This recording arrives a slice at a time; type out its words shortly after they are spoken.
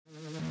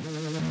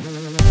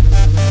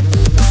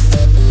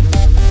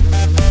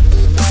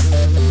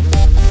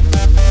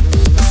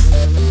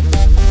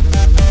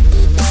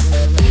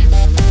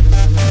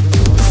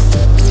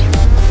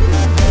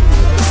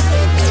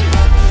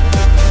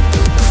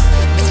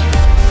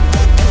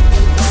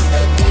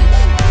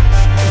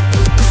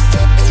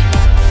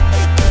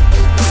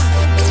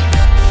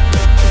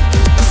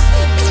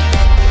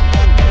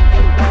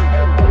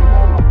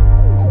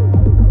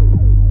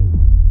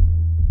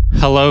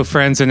Hello,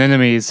 friends and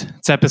enemies.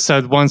 It's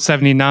episode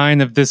 179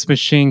 of This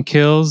Machine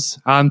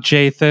Kills. I'm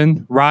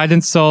Jathan,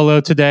 riding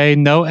solo today.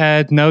 No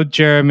Ed, no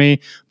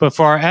Jeremy. But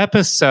for our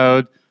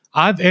episode,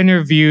 I've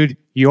interviewed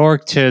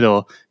Jörg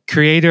Tittel,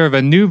 creator of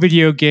a new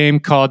video game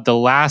called The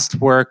Last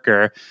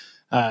Worker.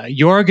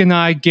 Jörg and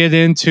I get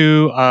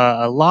into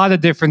a lot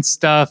of different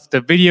stuff.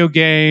 The video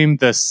game,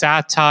 the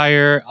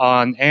satire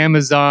on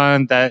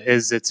Amazon that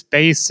is its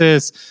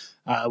basis.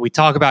 We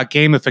talk about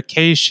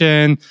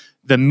gamification,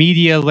 the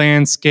media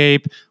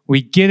landscape.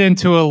 We get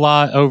into a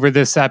lot over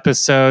this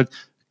episode.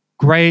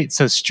 Great.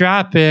 So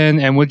strap in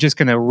and we're just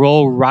going to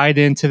roll right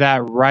into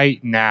that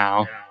right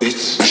now.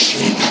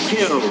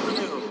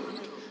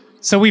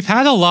 So we've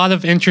had a lot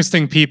of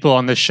interesting people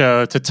on the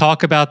show to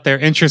talk about their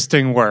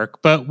interesting work,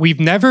 but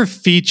we've never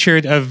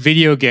featured a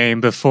video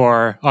game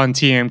before on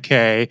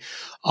TMK.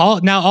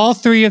 All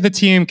three of the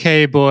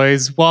TMK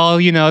boys, while,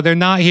 they're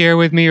not here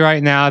with me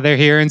right now, they're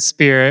here in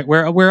spirit.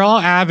 We're all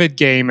avid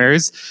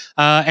gamers,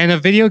 and a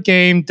video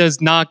game does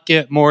not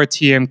get more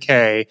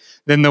TMK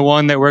than the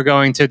one that we're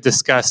going to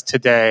discuss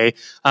today.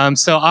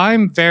 So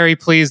I'm very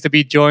pleased to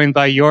be joined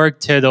by Jörg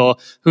Tittel,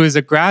 who is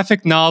a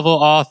graphic novel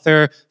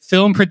author,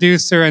 film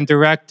producer and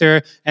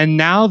director, and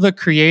now the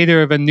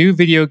creator of a new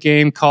video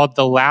game called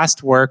The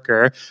Last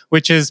Worker,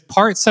 which is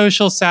part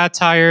social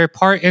satire,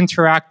 part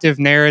interactive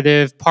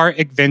narrative, part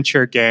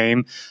adventure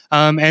game.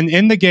 And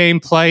in the game,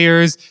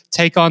 players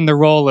take on the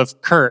role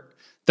of Kurt,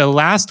 the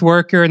last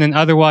worker in an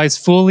otherwise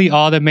fully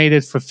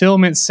automated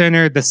fulfillment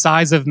center the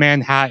size of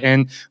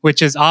Manhattan,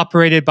 which is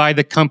operated by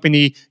the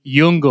company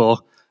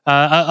Jungle,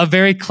 a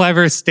very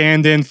clever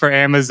stand-in for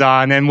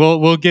Amazon. And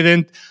we'll get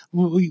in.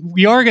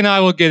 Jörg and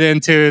I will get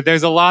into.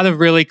 There's a lot of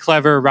really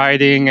clever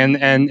writing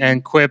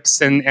and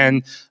quips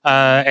and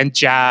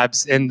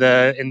jabs in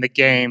the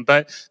game.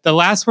 But The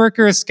Last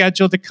Worker is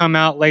scheduled to come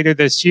out later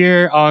this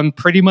year on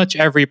pretty much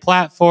every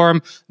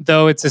platform,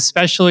 though it's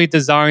especially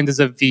designed as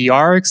a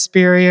VR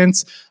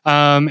experience.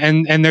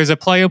 And there's a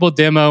playable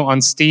demo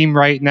on Steam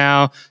right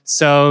now.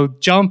 So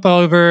jump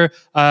over,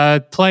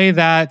 play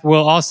that.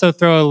 We'll also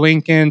throw a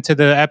link into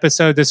the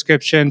episode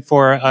description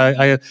for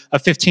a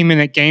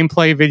 15-minute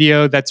gameplay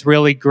video that's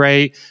really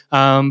great.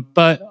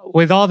 But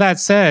with all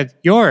that said,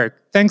 Jörg,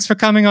 thanks for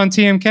coming on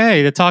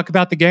TMK to talk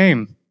about the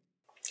game.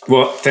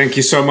 Well, thank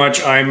you so much.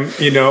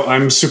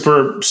 I'm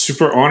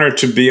super honored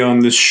to be on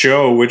this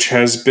show, which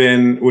has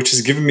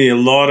given me a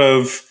lot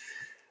of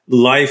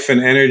life and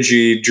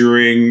energy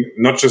during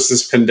not just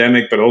this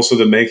pandemic, but also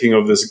the making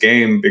of this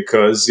game,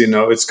 because,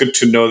 it's good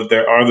to know that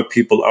there are the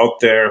people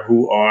out there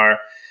who are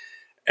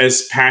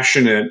as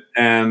passionate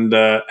and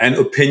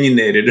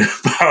opinionated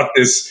about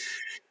this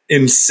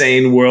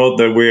insane world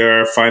that we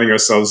are finding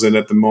ourselves in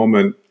at the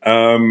moment.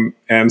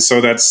 And so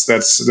that's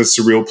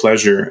a real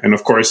pleasure. And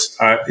of course,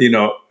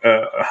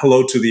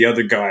 hello to the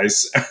other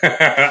guys.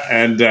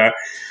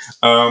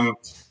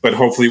 But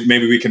hopefully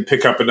maybe we can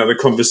pick up another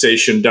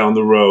conversation down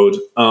the road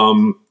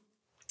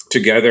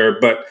together.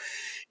 But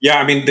yeah,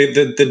 I mean,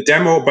 the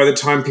demo, by the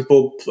time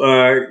people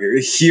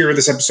hear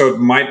this episode,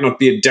 might not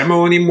be a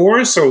demo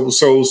anymore. So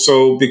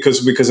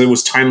because it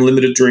was time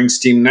limited during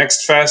Steam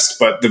Next Fest,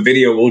 but the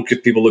video will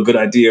give people a good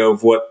idea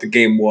of what the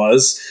game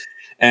was.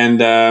 And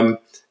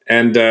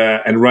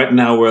right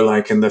now we're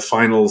like in the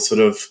final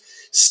sort of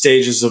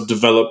stages of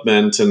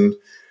development, and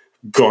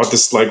God,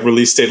 this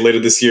release date later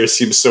this year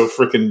seems so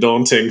freaking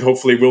daunting.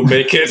 Hopefully we'll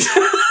make it.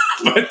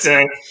 But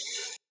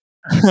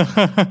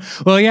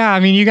well, yeah,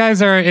 I mean, you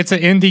guys it's an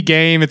indie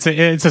game. It's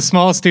a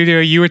small studio.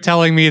 You were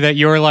telling me that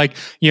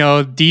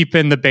you're deep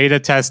in the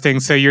beta testing.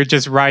 So you're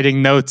just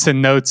writing notes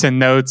and notes and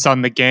notes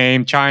on the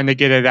game, trying to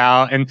get it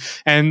out. And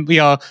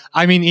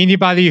I mean,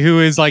 anybody who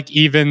is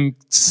even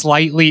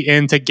slightly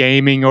into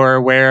gaming or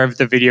aware of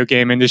the video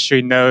game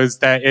industry knows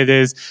that it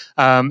is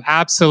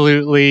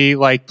absolutely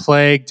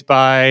plagued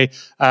by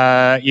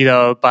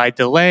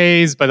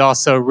delays, but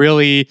also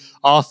really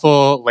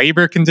awful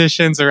labor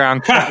conditions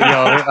around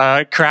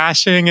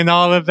crashing and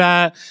all of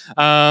that.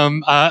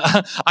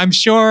 I'm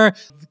sure,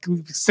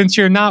 since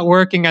you're not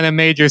working at a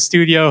major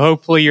studio,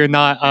 hopefully you're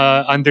not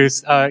under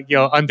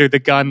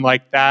the gun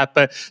like that.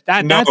 But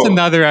that's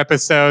another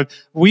episode.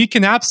 We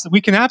can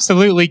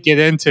absolutely get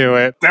into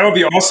it. That would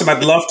be awesome.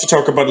 I'd love to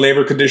talk about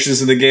labor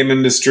conditions in the game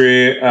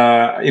industry.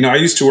 I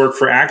used to work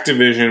for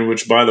Activision,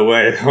 which, by the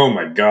way, oh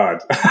my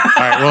God. All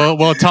right,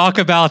 we'll talk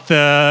about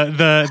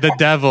the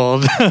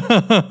devil.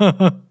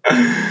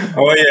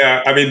 Oh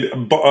yeah, I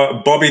mean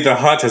Bobby the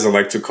Hutt, as I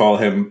like to call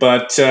him,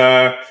 but.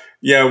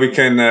 Yeah, we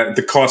can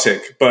the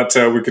Kotick, but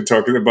we could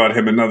talk about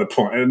him another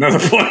point.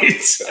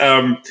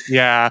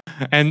 Yeah,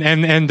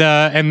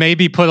 and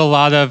maybe put a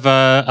lot of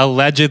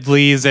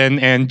allegedlys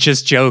and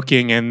just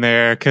joking in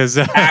there, because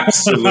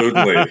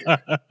absolutely,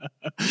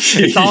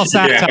 it's all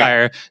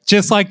satire,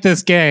 just like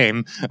this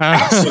game.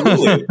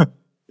 Absolutely.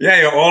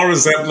 Yeah, all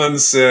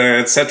resemblance,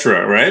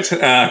 etc. Right?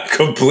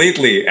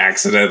 Completely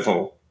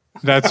accidental.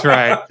 That's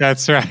right.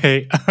 That's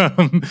right.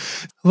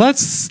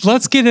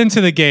 Let's get into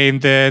the game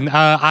then.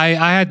 I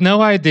had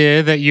no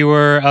idea that you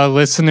were a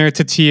listener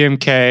to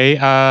TMK,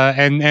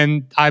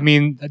 and I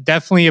mean,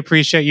 definitely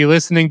appreciate you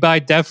listening. But I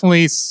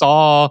definitely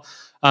saw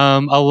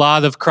a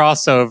lot of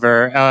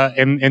crossover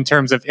in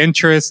terms of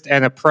interest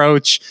and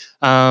approach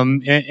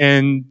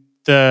in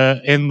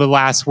the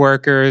Last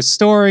Worker's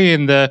story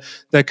and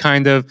the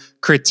kind of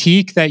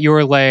critique that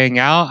you're laying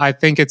out. I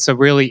think it's a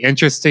really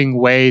interesting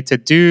way to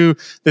do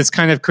this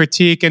kind of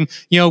critique. And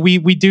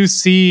we do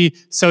see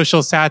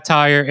social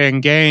satire in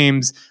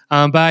games,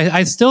 but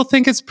I still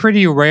think it's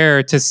pretty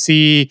rare to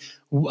see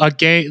a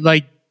game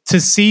to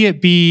see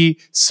it be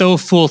so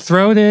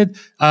full-throated,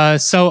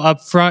 so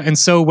upfront, and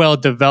so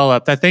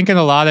well-developed. I think in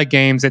a lot of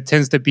games, it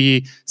tends to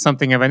be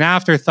something of an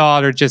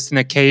afterthought or just an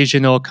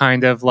occasional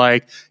kind of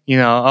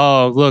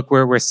oh, look,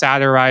 we're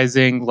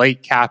satirizing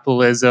late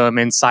capitalism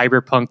in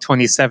Cyberpunk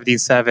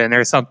 2077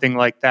 or something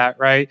like that,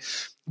 right?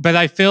 But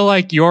I feel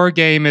like your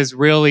game is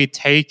really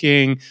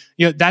taking,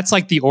 that's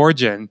like the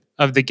origin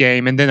of the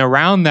game. And then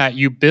around that,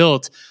 you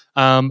built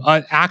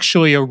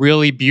actually a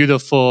really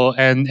beautiful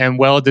and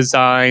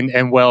well-designed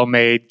and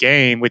well-made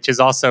game, which is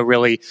also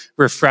really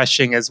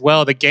refreshing as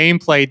well. The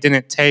gameplay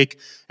didn't take,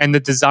 and the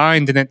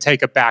design didn't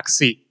take a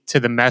backseat to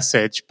the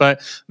message.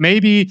 But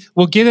maybe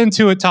we'll get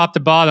into it top to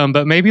bottom,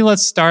 but maybe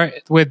let's start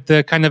with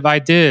the kind of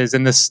ideas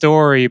and the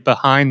story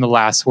behind The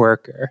Last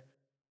Worker.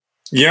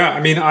 Yeah,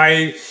 I mean,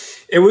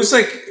 it was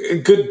like a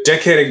good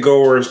decade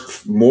ago or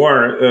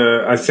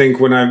more, I think,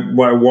 when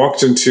I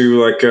walked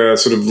into like a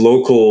sort of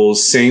local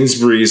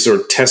Sainsbury's or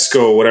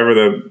Tesco, whatever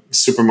the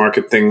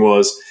supermarket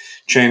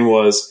chain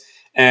was.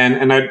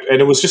 And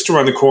it was just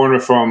around the corner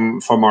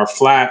from our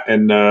flat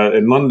in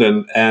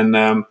London. And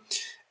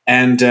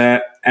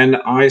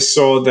I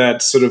saw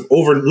that sort of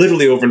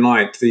literally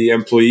overnight, the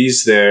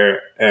employees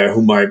there,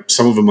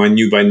 some of them I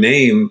knew by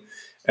name,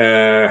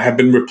 had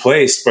been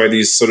replaced by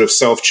these sort of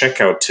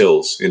self-checkout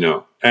tills,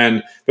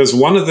 and there's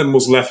one of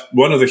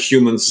the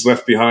humans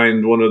left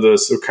behind one of the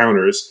sort of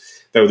counters,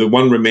 the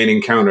one remaining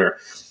counter,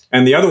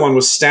 and the other one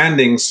was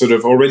standing sort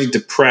of already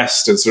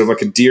depressed and sort of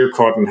like a deer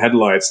caught in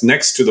headlights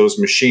next to those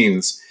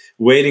machines,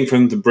 waiting for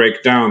them to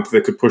break down so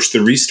they could push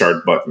the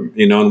restart button,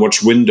 and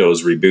watch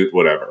Windows reboot,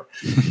 whatever.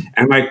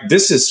 And like,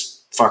 this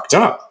is fucked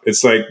up.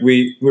 It's like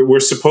we're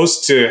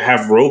supposed to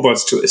have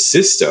robots to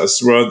assist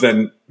us rather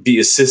than be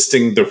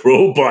assisting the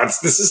robots.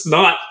 This is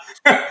not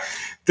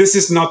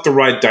the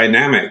right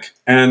dynamic.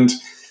 And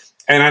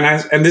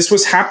this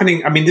was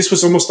happening. I mean, this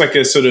was almost like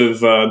a sort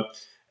of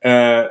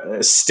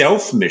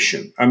stealth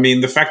mission. I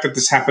mean, the fact that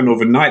this happened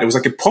overnight, it was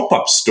like a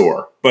pop-up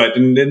store, but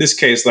in this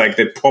case, like,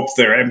 they popped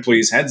their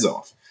employees' heads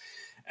off,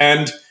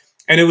 and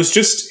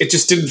it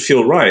just didn't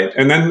feel right.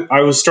 And then I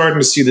was starting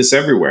to see this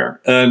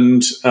everywhere,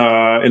 and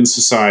in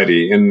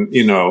society, and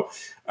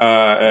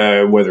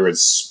whether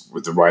it's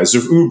with the rise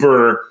of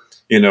Uber,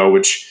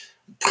 which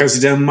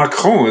President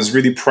Macron is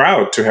really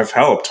proud to have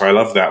helped. I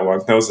love that one.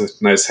 That was a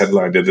nice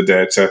headline the other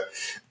day, to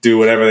do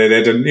whatever they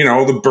did, and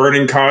all the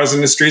burning cars in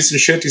the streets and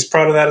shit. He's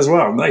proud of that as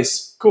well.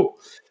 Nice, cool.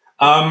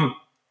 So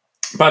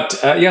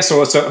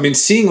I mean,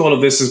 seeing all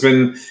of this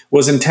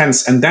was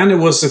intense, and then it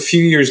was a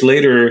few years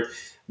later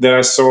that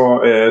I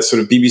saw a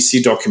sort of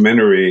BBC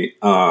documentary,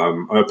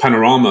 a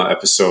Panorama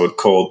episode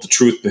called "The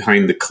Truth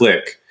Behind the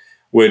Click,"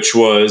 which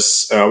I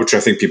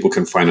think people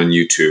can find on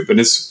YouTube, and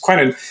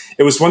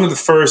it was one of the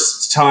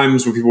first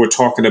times when people were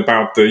talking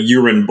about the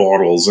urine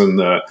bottles and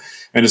the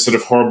sort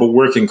of horrible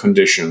working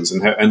conditions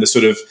and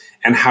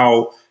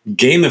how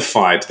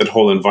gamified that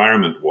whole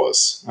environment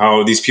was.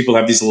 How these people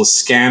have these little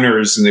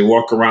scanners and they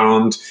walk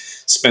around,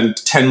 spend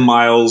 10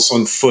 miles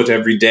on foot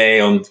every day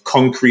on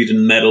concrete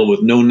and metal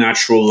with no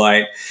natural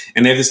light.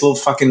 And they have this little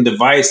fucking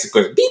device that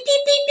goes beep, beep,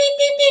 beep, beep,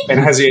 beep, beep.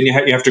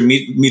 And you have to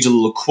meet a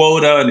little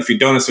quota. And if you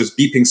don't, it starts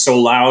beeping so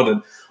loud,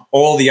 and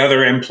all the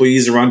other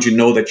employees around you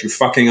know that you're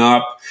fucking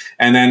up.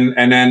 And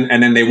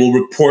then they will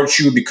report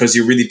you because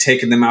you're really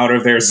taking them out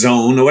of their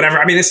zone or whatever.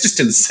 I mean, it's just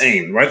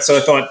insane, right? So I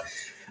thought,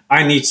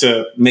 I need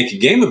to make a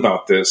game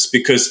about this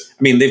because,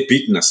 I mean, they've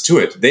beaten us to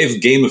it. They've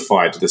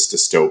gamified this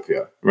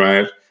dystopia,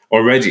 right?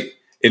 Already,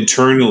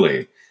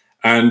 internally.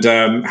 And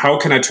how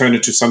can I turn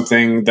it to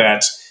something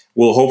that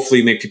will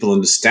hopefully make people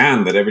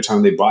understand that every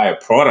time they buy a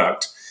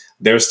product,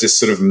 there's this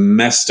sort of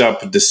messed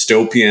up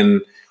dystopian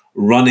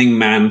Running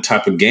Man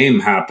type of game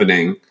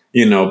happening,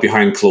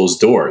 behind closed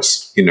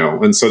doors,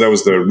 and so that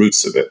was the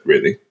roots of it,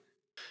 really.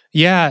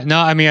 Yeah, no,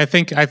 I mean, I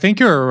think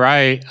you're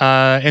right,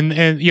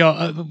 and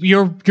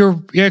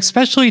you're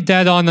especially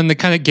dead on the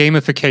kind of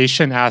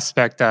gamification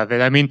aspect of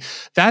it. I mean,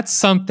 that's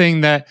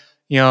something that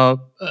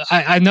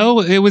I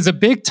know it was a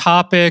big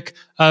topic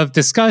of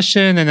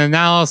discussion and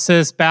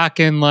analysis back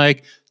in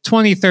like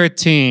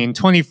 2013,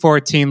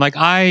 2014. Like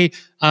I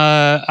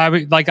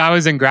I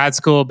was in grad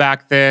school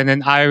back then,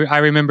 and I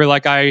remember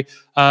like I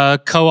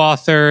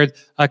co-authored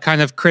a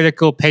kind of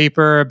critical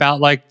paper about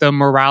like the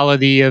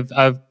morality of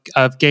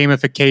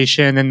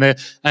gamification and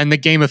the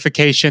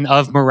gamification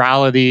of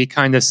morality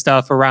kind of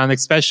stuff around,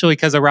 especially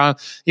because around,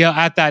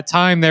 at that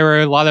time there were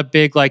a lot of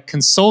big like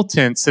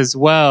consultants as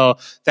well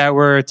that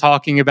were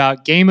talking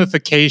about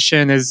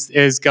gamification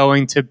is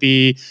going to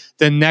be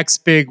the next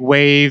big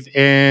wave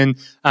in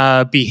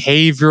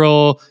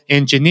behavioral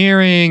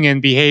engineering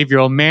and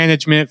behavioral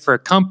management for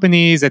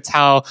companies. It's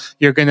how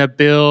you're going to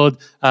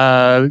build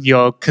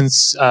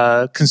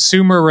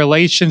consumer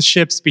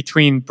relationships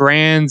between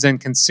brands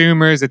and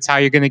consumers. It's how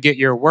you're going to get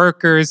your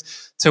workers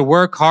to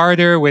work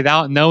harder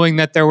without knowing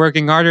that they're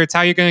working harder. It's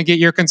how you're going to get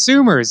your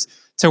consumers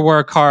to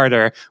work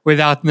harder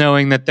without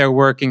knowing that they're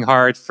working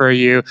hard for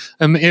you.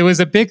 It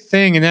was a big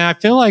thing, and I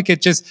feel like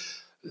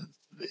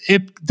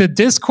the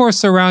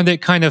discourse around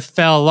it kind of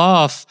fell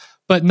off,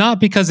 but not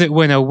because it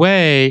went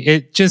away.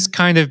 It just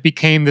kind of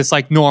became this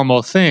like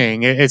normal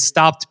thing. It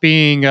stopped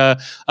being a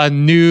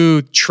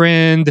new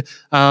trend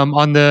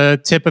on the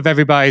tip of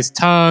everybody's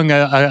tongue,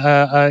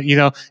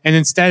 and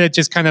instead it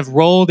just kind of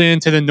rolled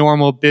into the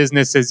normal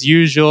business as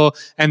usual,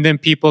 and then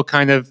people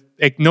kind of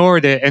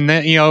ignored it. And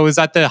then, it was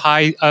at the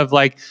height of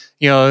like,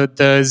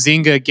 the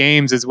Zynga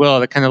games as well,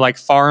 the kind of like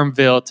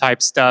Farmville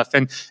type stuff.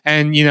 And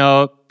I'm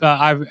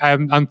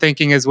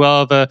thinking as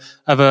well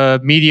of a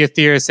media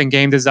theorist and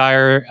game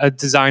designer,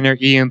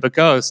 Ian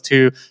Bogost,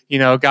 who,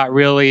 got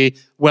really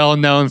well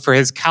known for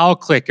his Cow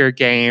Clicker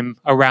game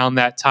around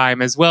that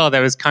time as well. That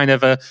was kind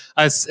of a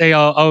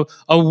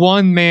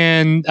one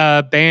man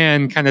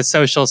band kind of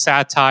social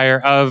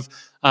satire of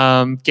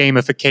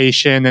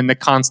gamification and the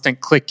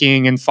constant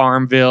clicking and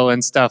Farmville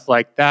and stuff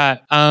like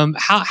that.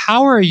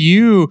 How are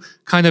you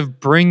kind of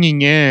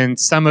bringing in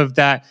some of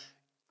that,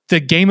 the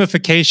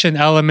gamification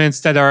elements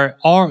that are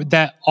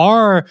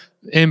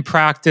in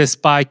practice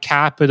by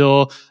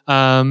Capital,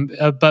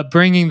 but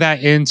bringing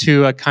that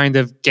into a kind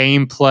of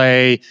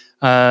gameplay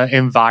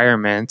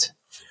environment?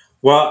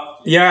 Well,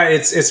 yeah,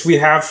 it's we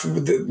have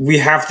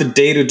the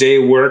day-to-day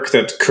work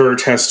that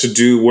Kurt has to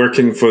do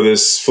working for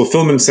this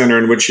fulfillment center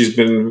in which he's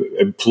been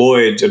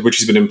employed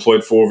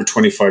for over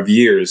 25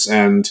 years,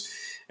 and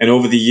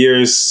over the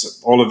years,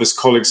 all of his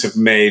colleagues have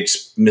made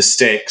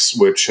mistakes,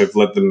 which have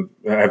led to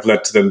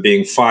them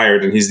being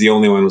fired, and he's the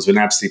only one who's been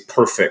absolutely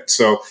perfect.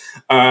 So,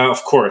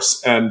 of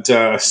course, and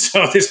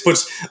so this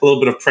puts a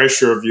little bit of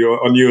pressure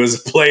on you as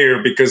a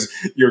player, because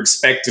you're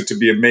expected to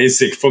be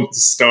amazing from the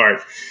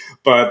start,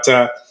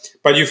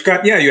 But you've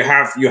got, you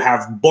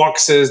have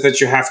boxes that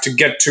you have to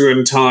get to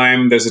in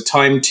time. There's a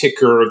time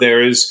ticker.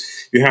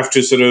 You have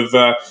to sort of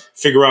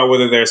figure out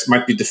whether there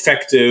might be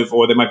defective,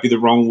 or there might be the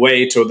wrong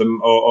weight, or the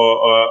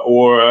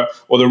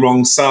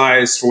wrong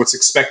size for what's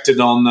expected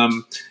on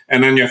them.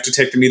 And then you have to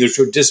take them either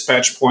to a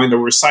dispatch point or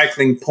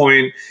recycling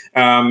point.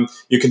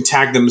 You can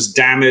tag them as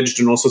damaged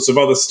and all sorts of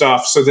other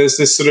stuff. So there's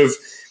this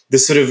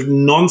sort of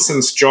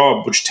nonsense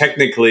job, which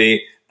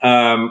technically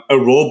a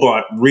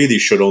robot really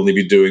should only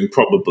be doing,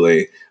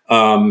 probably.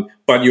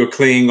 But you're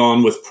clinging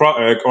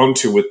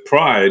onto with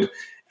pride.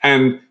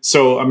 And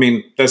so, I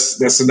mean,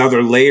 that's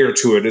another layer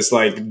to it. It's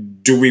like,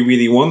 do we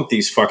really want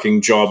these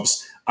fucking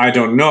jobs? I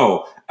don't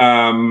know.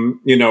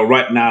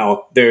 Right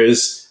now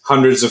there's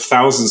hundreds of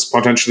thousands,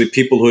 potentially,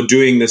 people who are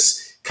doing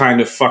this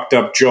kind of fucked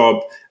up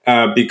job,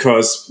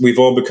 because we've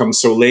all become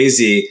so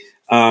lazy,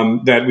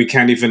 that we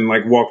can't even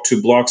like walk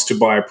 2 blocks to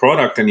buy a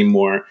product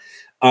anymore.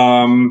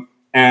 And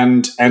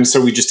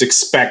so we just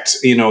expect,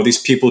 these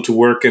people to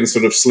work in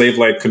sort of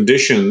slave-like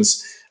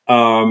conditions,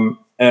 in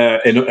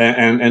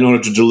order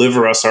to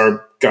deliver us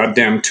our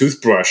goddamn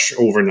toothbrush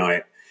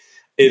overnight.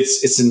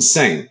 It's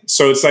insane.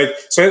 So it's like,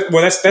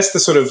 that's the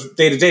sort of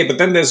day to day. But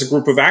then there's a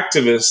group of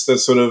activists that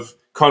sort of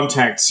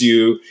contacts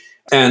you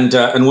and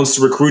wants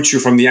to recruit you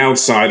from the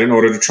outside in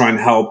order to try and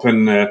help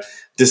and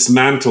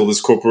dismantle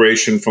this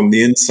corporation from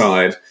the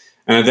inside.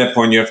 And at that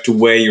point, you have to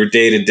weigh your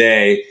day to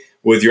day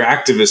with your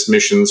activist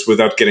missions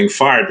without getting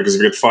fired, because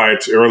if you get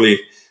fired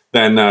early,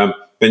 then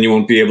you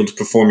won't be able to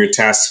perform your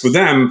tasks for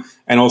them.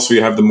 And also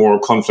you have the moral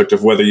conflict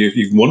of whether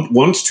you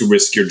want to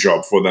risk your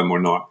job for them or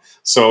not.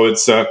 So it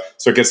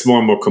gets more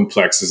and more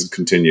complex as it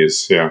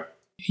continues. Yeah.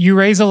 You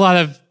raise a lot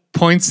of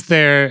points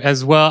there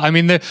as well. I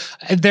mean,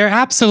 there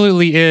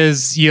absolutely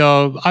is,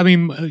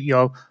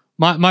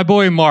 my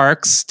boy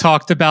Marx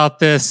talked about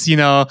this,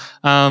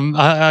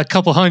 a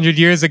couple hundred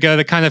years ago,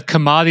 the kind of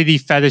commodity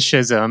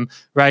fetishism,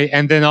 right?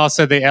 And then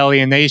also the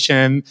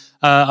alienation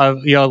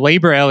of,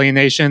 labor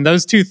alienation.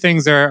 Those two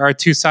things are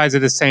two sides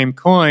of the same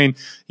coin,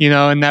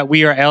 and that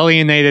we are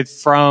alienated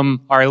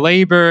from our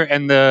labor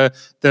and the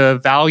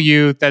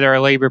value that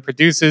our labor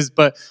produces.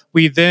 But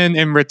we then,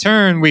 in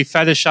return, we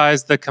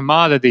fetishize the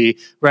commodity,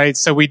 right?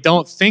 So we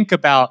don't think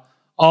about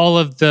all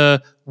of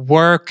the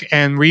work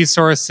and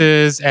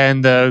resources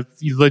and the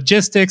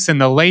logistics and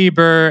the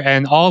labor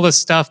and all the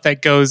stuff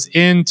that goes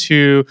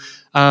into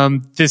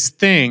this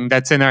thing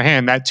that's in our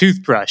hand, that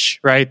toothbrush,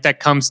 right? That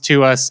comes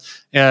to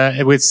us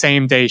with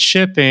same-day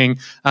shipping.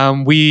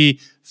 We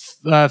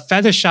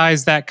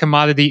fetishize that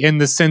commodity in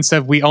the sense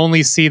of we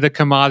only see the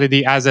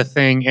commodity as a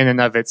thing in and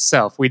of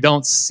itself. We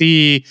don't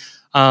see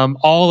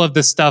all of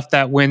the stuff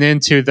that went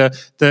into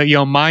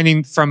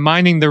the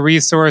mining the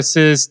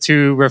resources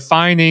to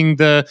refining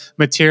the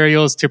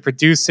materials to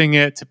producing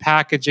it to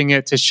packaging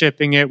it to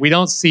shipping it. We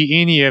don't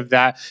see any of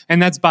that,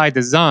 and that's by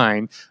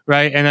design,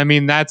 right? And I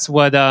mean that's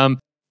what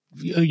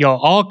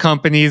all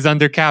companies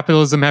under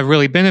capitalism have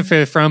really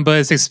benefited from, but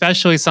it's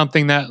especially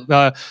something that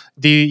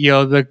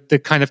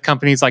the kind of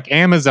companies like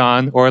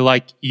Amazon or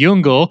like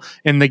Jungle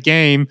in the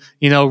game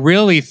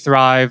really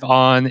thrive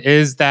on,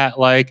 is that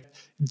like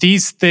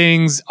these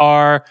things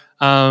are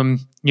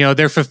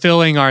they're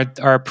fulfilling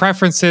our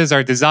preferences,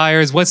 our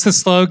desires. What's the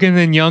slogan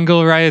in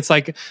Jungle, right? It's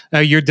like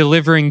you're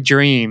delivering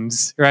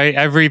dreams, right?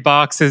 Every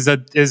box is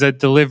a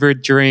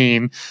delivered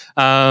dream.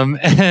 And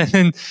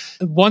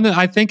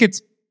I think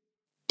it's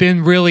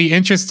been really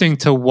interesting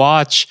to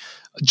watch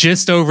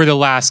just over the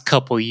last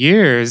couple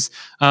years,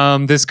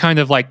 this kind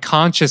of like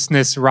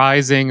consciousness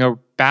rising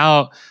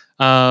about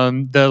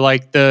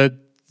the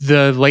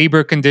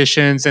labor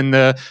conditions and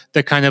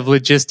the kind of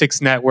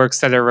logistics networks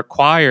that are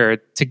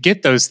required to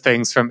get those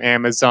things from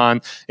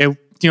Amazon.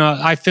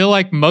 I feel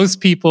like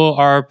most people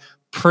are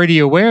pretty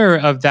aware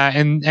of that,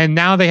 and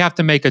now they have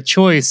to make a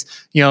choice,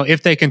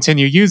 if they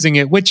continue using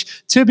it,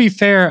 which, to be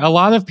fair, a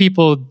lot of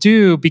people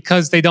do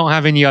because they don't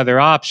have any other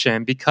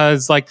option,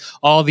 because like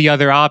all the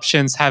other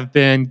options have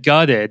been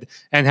gutted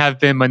and have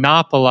been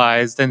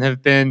monopolized and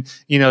have been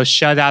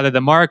shut out of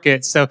the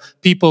market, so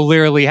people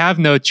literally have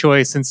no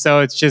choice. And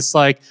so it's just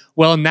like,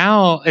 well,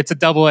 now it's a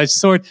double-edged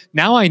sword.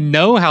 Now I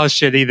know how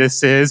shitty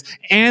this is,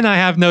 and I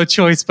have no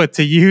choice but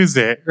to use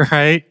it,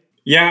 right?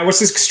 Yeah,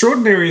 what's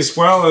extraordinary as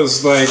well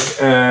is like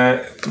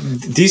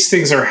these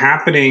things are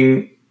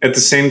happening at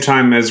the same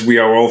time as we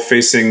are all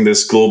facing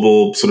this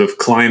global sort of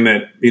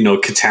climate,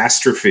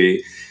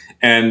 catastrophe,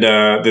 and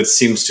that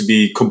seems to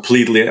be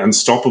completely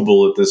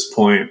unstoppable at this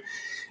point.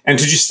 And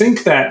to just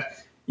think that,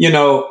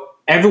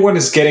 everyone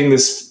is getting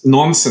this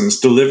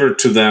nonsense delivered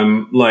to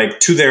them, like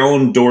to their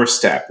own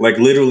doorstep, like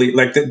literally,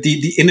 like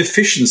the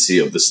inefficiency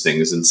of this thing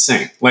is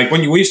insane. Like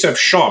when we used to have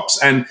shops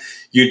and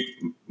you'd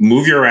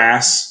move your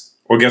ass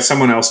or get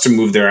someone else to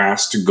move their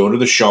ass to go to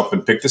the shop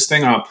and pick this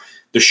thing up,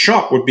 the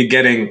shop would be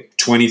getting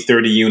 20,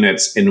 30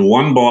 units in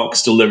one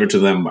box delivered to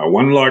them by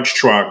one large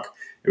truck.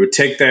 It would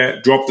take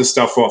that, drop the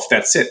stuff off,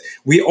 that's it.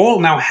 We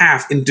all now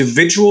have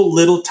individual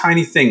little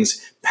tiny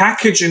things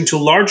packaged into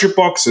larger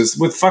boxes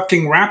with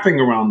fucking wrapping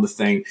around the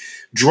thing,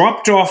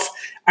 dropped off.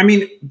 I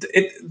mean,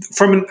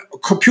 from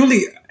a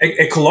purely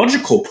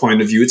ecological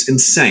point of view, it's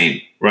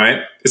insane,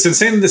 right? It's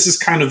insane that this is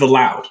kind of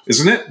allowed,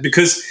 isn't it?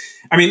 Because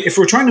I mean, if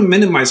we're trying to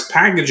minimize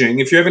packaging,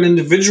 if you have an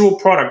individual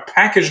product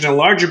packaged in a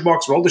larger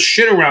box with all the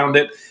shit around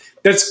it,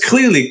 that's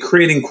clearly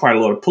creating quite a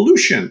lot of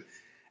pollution.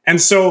 And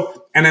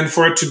then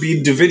for it to be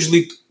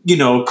individually,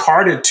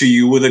 carted to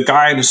you with a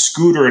guy in a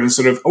scooter and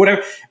sort of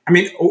whatever,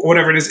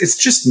 whatever it is, it's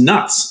just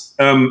nuts.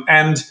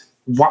 And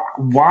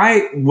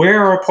why,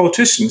 where are our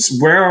politicians?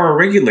 Where are our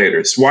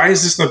regulators? Why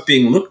is this not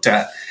being looked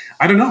at?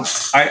 I don't know.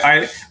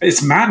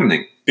 It's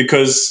maddening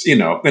because,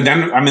 and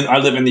then, I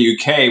live in the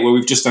UK where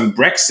we've just done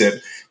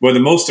Brexit, where the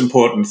most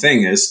important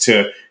thing is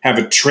to have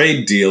a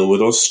trade deal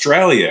with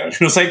Australia.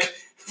 And it's like,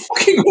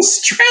 fucking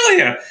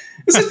Australia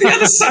is at the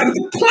other side of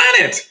the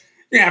planet.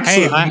 Yeah,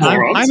 absolutely. Hey,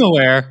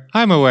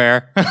 I'm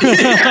aware.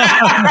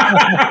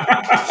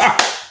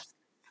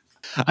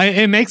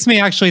 It makes me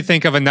actually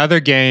think of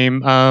another game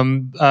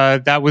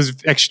that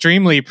was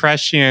extremely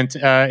prescient,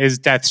 is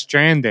Death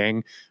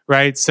Stranding,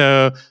 right?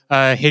 So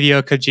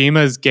Hideo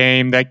Kojima's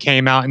game that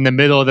came out in the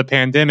middle of the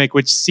pandemic,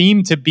 which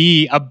seemed to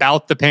be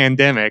about the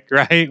pandemic,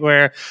 right?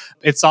 Where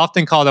it's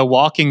often called a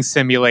walking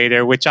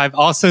simulator, which I've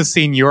also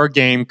seen your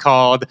game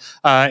called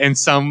in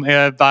some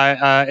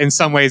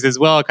ways as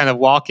well, kind of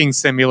walking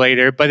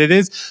simulator. But it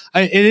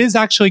is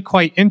actually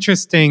quite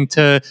interesting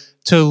to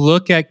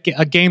look at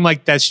a game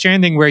like Death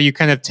Stranding where you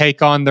kind of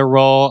take on the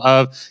role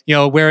of,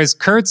 whereas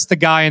Kurt's the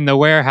guy in the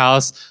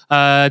warehouse,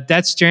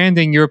 Death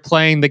Stranding, you're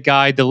playing the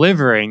guy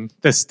delivering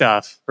the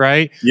stuff,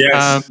 right?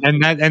 Yes.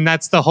 And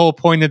that's the whole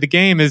point of the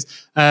game is,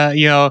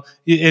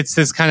 it's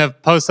this kind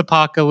of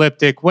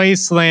post-apocalyptic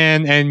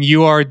wasteland and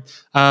you are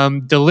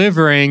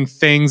delivering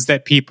things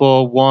that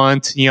people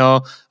want,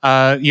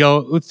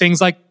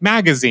 things like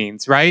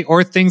magazines, right?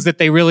 Or things that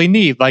they really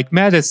need, like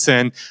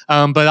medicine.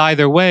 But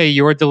either way,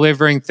 you're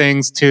delivering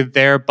things to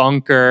their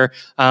bunker,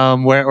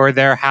 or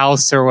their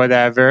house or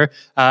whatever.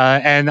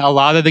 And a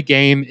lot of the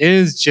game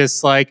is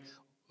just like,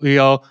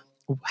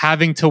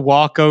 having to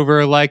walk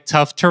over like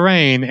tough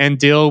terrain and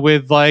deal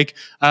with like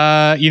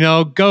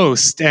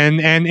ghosts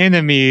and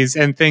enemies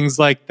and things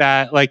like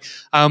that,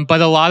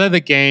 but a lot of the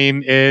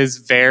game is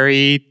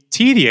very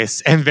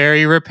tedious and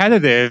very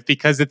repetitive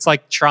because it's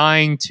like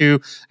trying to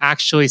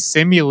actually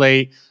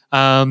simulate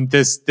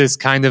this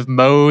kind of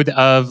mode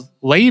of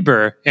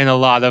labor in a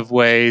lot of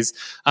ways.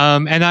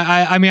 And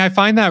I mean, I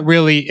find that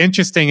really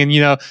interesting. And,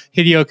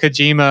 Hideo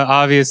Kojima,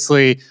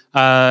 obviously,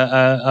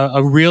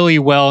 a really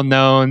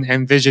well-known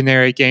and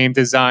visionary game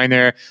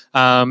designer.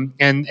 And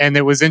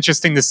it was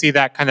interesting to see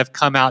that kind of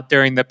come out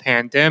during the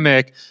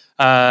pandemic.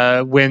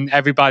 When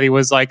everybody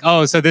was like,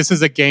 oh, so this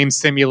is a game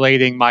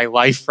simulating my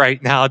life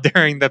right now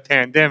during the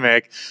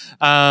pandemic.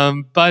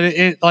 But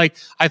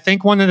I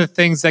think one of the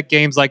things that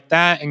games like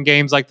that and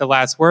games like The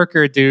Last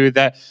Worker do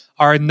that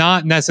are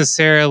not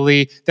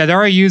necessarily, that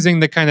are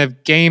using the kind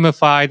of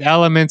gamified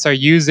elements, are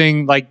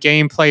using like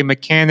gameplay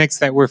mechanics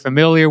that we're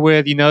familiar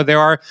with. There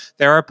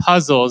are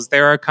puzzles,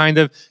 there are kind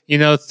of,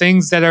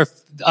 things that are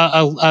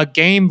a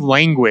game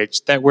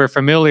language that we're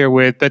familiar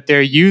with, but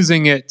they're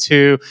using it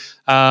to,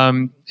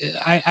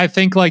 I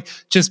think, like,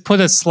 just put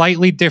a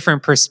slightly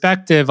different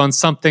perspective on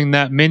something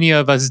that many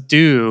of us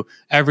do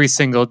every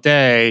single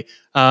day.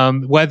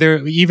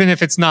 Whether, even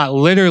if it's not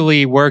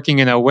literally working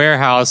in a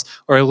warehouse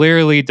or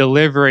literally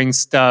delivering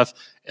stuff,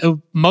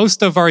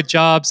 most of our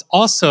jobs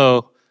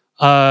also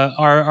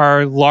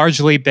are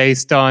largely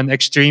based on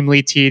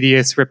extremely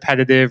tedious,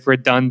 repetitive,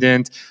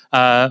 redundant,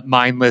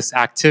 mindless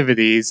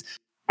activities.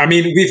 I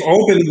mean, we've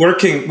all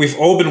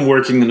been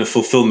working in a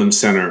fulfillment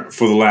center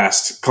for the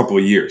last couple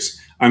of years.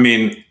 I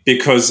mean,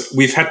 because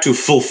we've had to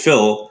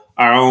fulfill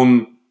our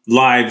own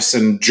lives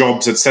and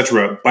jobs,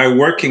 etc., by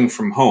working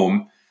from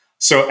home.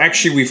 So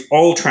actually, we've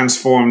all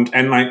transformed.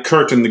 And like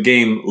Kurt in the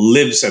game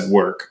lives at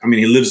work. I mean,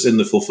 he lives in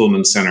the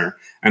fulfillment center,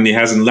 and he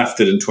hasn't left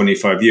it in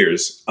 25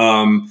 years.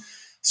 And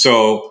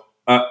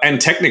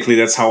technically,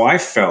 that's how I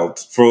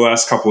felt for the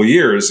last couple of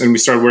years. And we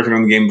started working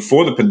on the game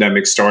before the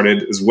pandemic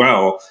started as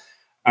well.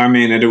 I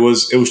mean, and it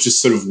was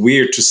just sort of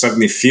weird to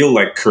suddenly feel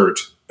like Kurt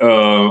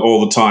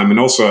all the time. And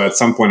also, at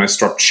some point, I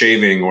stopped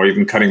shaving or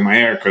even cutting my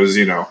hair because,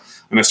 and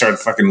I started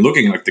fucking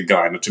looking like the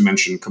guy, not to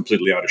mention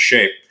completely out of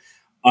shape.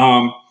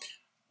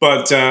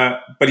 But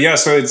yeah,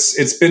 so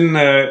it's been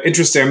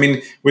interesting. I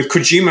mean, with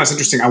Kojima, it's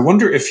interesting. I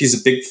wonder if he's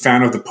a big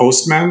fan of The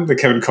Postman, the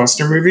Kevin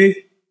Costner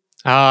movie.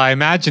 I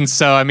imagine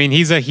so. I mean,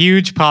 he's a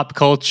huge pop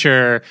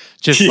culture,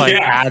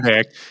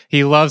 addict.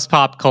 He loves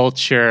pop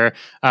culture,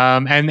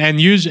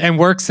 and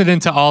works it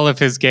into all of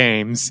his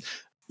games.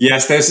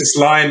 Yes, there's this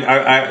line.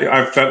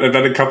 I've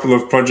done a couple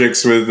of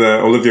projects with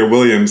Olivia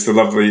Williams, the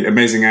lovely,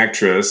 amazing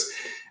actress,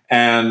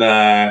 and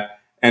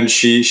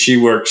she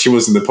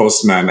was in The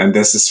Postman, and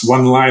there's this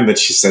one line that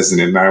she says in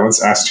it. And I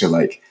once asked her,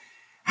 like,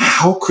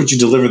 how could you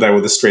deliver that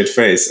with a straight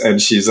face?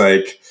 And she's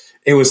like,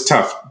 it was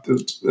tough.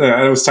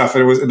 It was tough.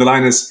 And the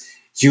line is,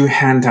 you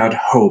hand out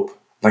hope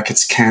like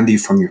it's candy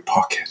from your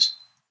pocket.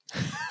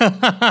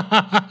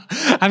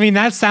 I mean,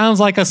 that sounds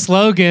like a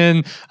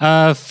slogan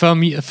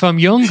from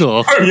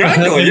Jungle. From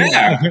Jungle,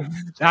 yeah.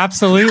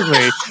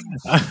 Absolutely.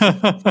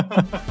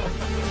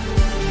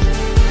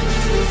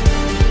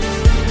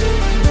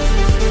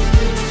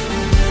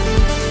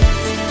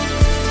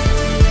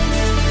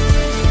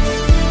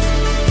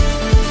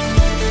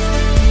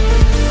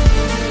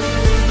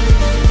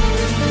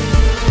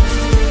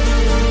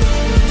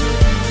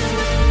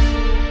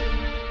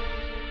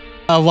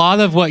 A lot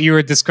of what you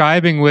were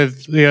describing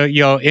with,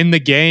 in the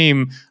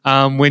game,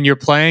 when you're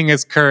playing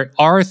as Kurt,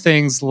 are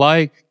things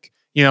like,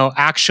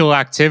 actual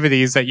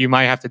activities that you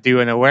might have to do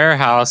in a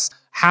warehouse.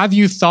 Have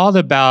you thought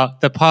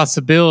about the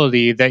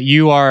possibility that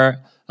you are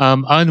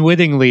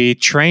unwittingly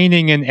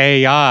training an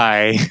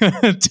AI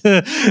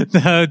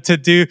to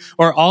do,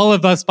 or all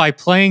of us by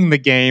playing the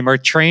game are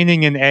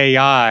training an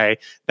AI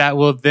that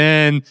will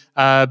then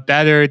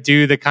better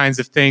do the kinds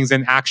of things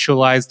and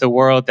actualize the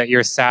world that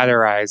you're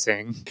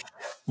satirizing?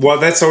 Well,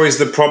 that's always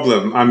the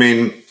problem. I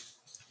mean,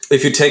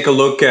 if you take a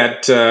look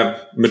at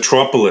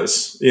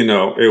Metropolis,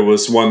 it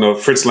was one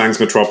of Fritz Lang's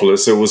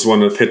Metropolis. It was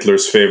one of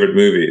Hitler's favorite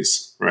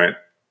movies, right?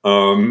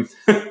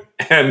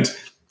 And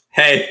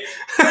hey,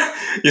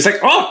 he's like,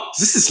 oh,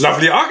 this is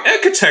lovely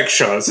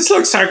architecture. This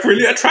looks like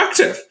really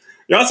attractive.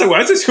 Yeah, so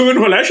why does human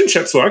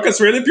relationships work?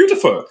 It's really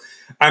beautiful.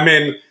 I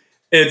mean,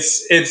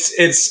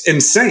 it's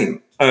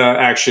insane,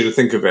 actually, to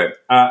think of it.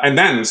 And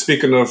then,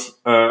 speaking of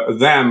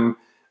them,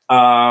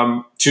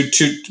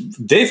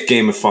 they've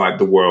gamified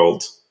the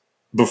world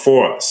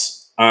before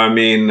us. I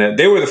mean,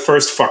 they were the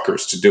first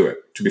fuckers to do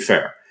it, to be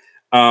fair.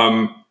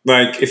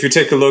 Like, if you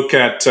take a look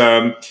at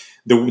the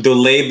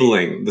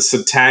labeling,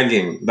 the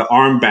tagging, the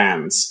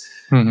armbands,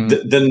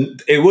 then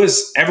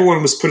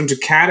everyone was put into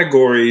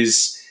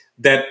categories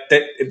that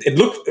it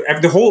looked,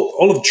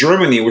 all of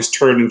Germany was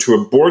turned into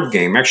a board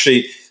game.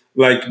 Actually,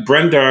 like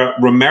Brenda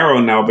Romero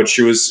now, but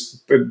she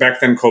was back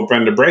then called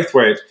Brenda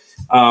Braithwaite,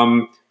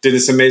 did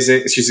this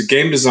amazing. She's a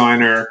game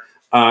designer,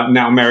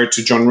 now married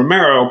to John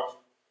Romero,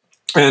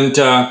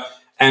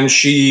 and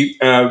she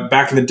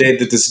back in the day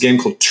did this game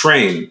called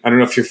Train. I don't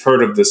know if you've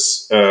heard of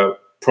this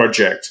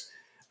project,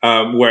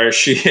 where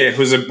it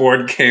was a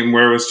board game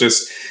where it was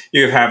just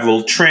you have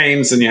little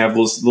trains and you have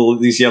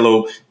these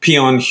yellow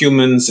peon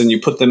humans and you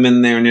put them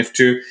in there and you have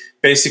to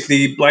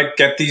basically like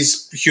get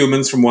these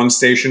humans from one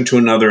station to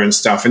another and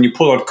stuff, and you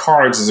pull out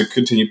cards as you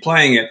continue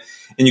playing it.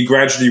 and you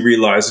gradually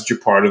realize that you're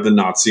part of the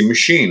Nazi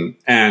machine,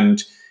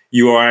 and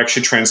you are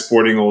actually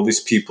transporting all these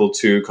people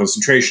to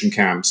concentration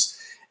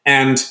camps.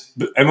 And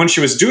when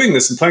she was doing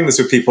this and playing this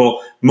with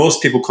people,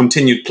 most people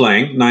continued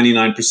playing,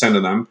 99%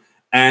 of them,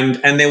 and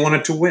they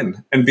wanted to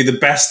win and be the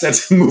best at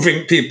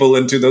moving people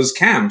into those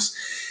camps.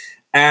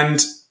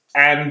 And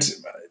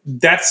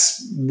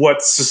that's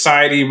what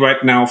society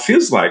right now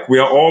feels like. We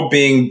are all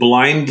being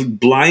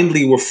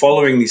blindly, we're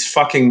following these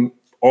fucking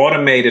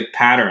automated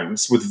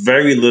patterns with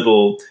very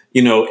little,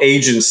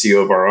 agency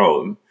of our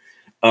own.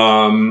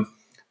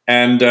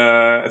 And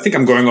I think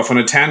I'm going off on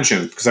a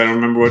tangent because I don't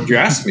remember what you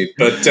asked me.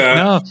 But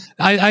no,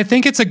 I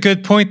think it's a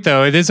good point,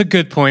 though. It is a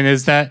good point.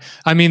 Is that,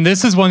 I mean,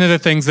 this is one of the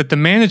things that the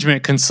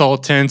management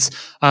consultants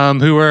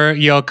who were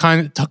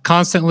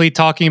constantly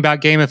talking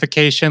about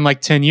gamification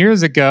like 10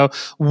 years ago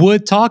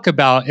would talk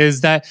about,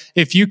 is that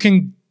if you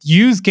can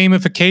use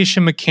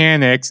gamification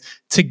mechanics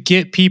to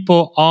get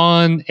people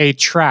on a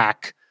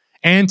track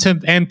and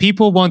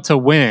people want to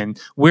win,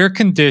 we're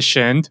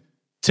conditioned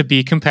to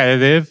be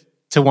competitive,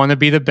 to want to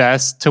be the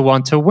best, to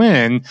want to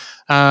win,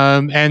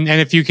 and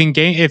if you can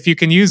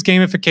use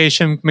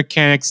gamification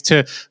mechanics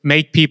to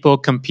make people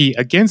compete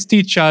against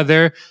each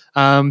other,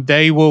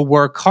 they will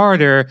work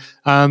harder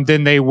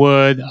than they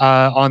would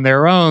on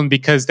their own,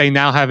 because they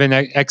now have an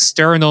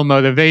external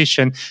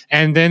motivation.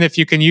 And then if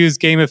you can use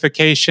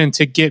gamification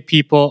to get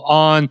people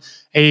on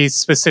a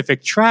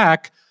specific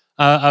track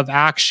of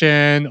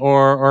action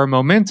or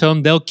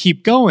momentum, they'll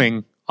keep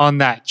going on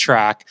that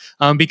track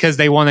because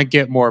they want to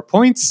get more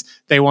points,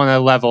 they want to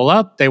level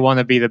up, they want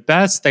to be the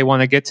best, they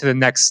want to get to the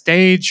next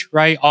stage,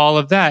 right? All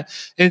of that.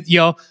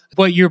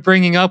 What you're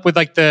bringing up with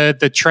like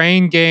the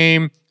train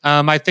game,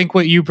 I think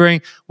what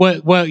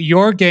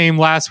your game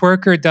Last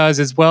Worker does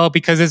as well,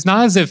 because it's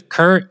not as if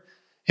Kurt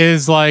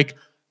is like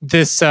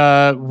this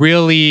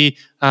really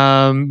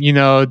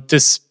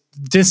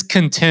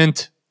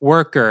discontent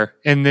worker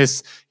in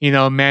this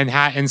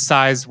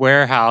Manhattan-sized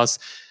warehouse.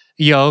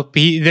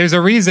 There's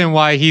a reason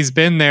why he's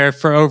been there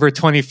for over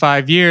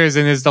 25 years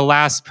and is the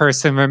last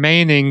person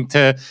remaining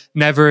to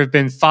never have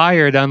been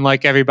fired,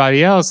 unlike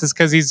everybody else, is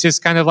because he's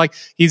just kind of like,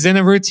 he's in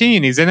a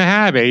routine, he's in a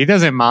habit, he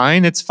doesn't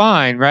mind, it's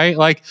fine, right?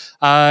 Like,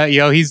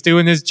 he's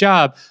doing his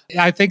job.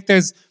 I think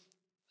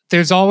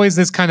there's always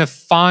this kind of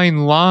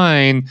fine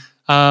line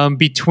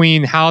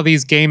between how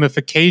these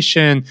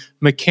gamification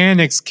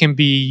mechanics can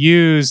be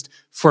used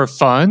for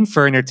fun,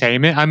 for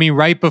entertainment. I mean,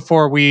 right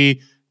before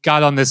we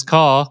got on this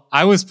call,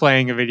 I was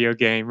playing a video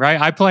game,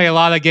 right? I play a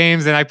lot of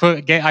games, and I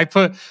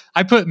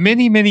put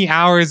many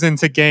hours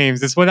into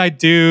games. It's what I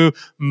do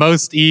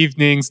most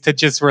evenings to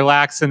just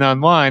relax and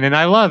unwind, and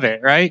I love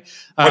it, right?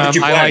 What did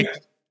you play?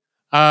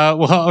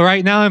 Well,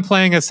 right now I'm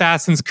playing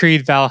Assassin's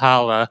Creed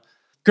Valhalla.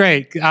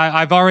 Great.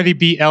 I've already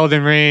beat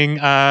Elden Ring,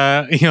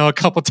 a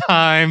couple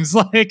times,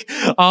 like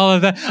all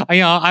of that.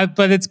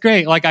 But it's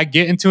great. Like, I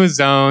get into a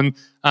zone.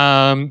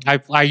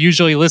 I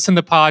usually listen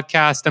to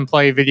podcasts and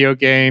play video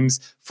games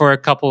for a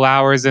couple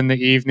hours in the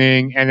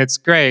evening, and it's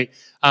great.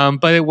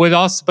 But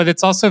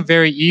it's also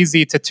very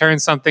easy to turn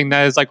something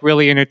that is like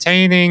really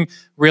entertaining,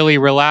 really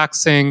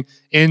relaxing,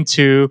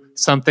 into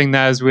something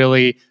that is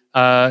really,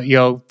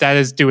 that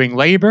is doing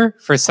labor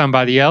for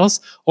somebody else,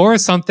 or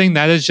something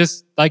that is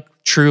just like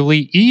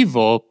truly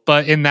evil,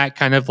 but in that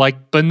kind of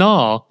like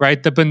banal,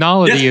 right? The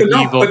banality of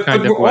evil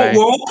kind of way.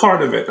 We're all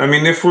part of it. I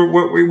mean, if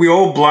we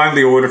all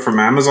blindly order from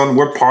Amazon,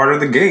 we're part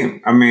of the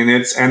game. I mean,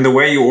 and the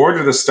way you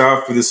order the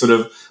stuff with this sort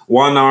of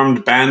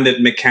one-armed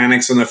bandit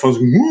mechanics on their phones.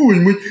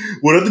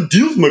 What are the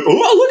deals? I'm like,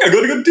 oh, look, I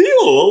got a good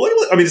deal.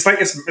 I mean, it's like,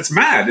 it's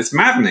mad. It's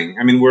maddening.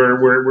 I mean,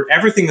 we're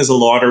everything is a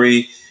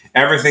lottery.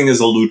 Everything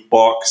is a loot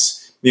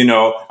box.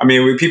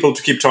 People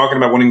keep talking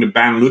about wanting to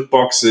ban loot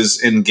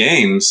boxes in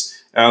games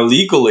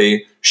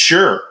legally,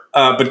 sure.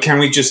 But can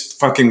we just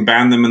fucking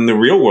ban them in the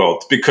real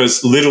world?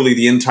 Because literally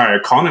the entire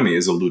economy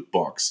is a loot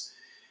box.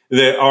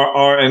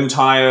 Our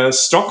entire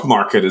stock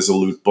market is a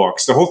loot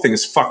box. The whole thing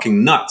is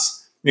fucking nuts.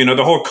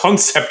 The whole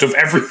concept of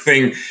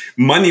everything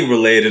money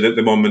related at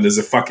the moment is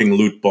a fucking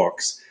loot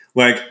box.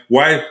 Like,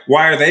 why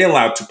are they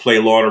allowed to play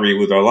lottery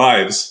with our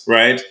lives,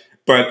 right?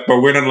 But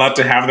we're not allowed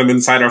to have them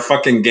inside our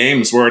fucking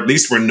games, where at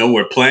least we know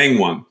we're playing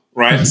one,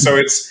 right? So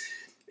it's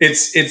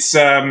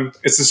a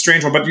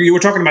strange one. But you were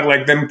talking about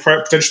like them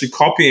potentially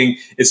copying.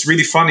 It's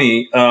really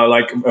funny,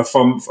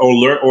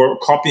 or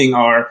copying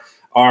our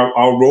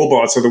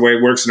robots, or the way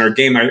it works in our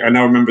game. I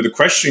now remember the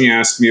question you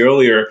asked me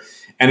earlier,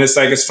 and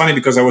it's funny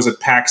because I was at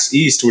PAX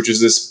East, which is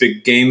this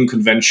big game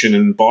convention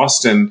in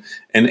Boston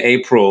in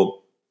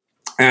April,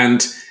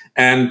 and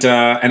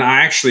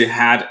I actually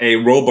had a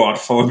robot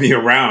follow me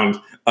around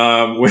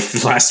with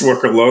the Last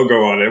Worker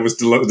logo on it. It was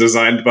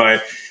designed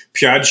by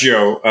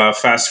Piaggio,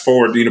 Fast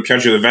Forward,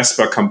 Piaggio, the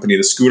Vespa company,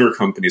 the scooter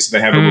company. So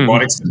they have a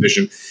robotics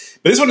division.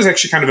 But this one is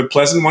actually kind of a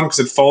pleasant one because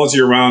it follows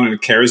you around and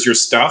it carries your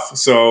stuff.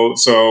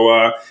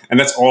 And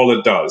that's all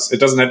it does. It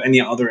doesn't have any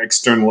other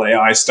external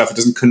AI stuff. It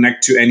doesn't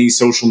connect to any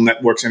social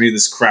networks, any of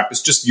this crap.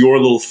 It's just your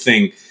little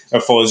thing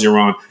that follows you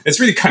around. It's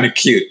really kind of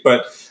cute.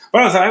 But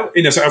But I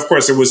thought, so of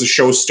course it was a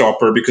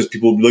showstopper because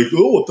people would be like,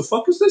 "Oh, what the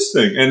fuck is this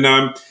thing?"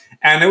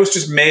 And it was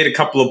just made a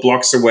couple of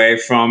blocks away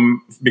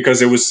from,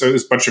 because it was a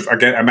bunch of,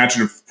 again,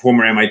 imagine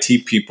former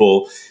MIT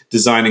people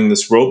designing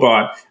this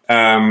robot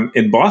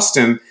in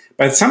Boston.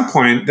 But at some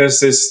point, there's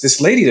this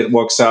lady that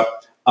walks up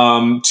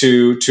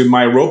to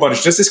my robot.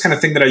 It's just this kind of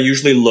thing that I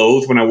usually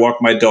loathe when I walk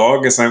my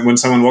dog. Is like when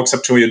someone walks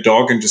up to your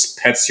dog and just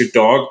pets your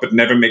dog, but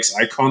never makes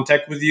eye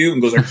contact with you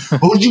and goes like,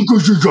 "Oh, you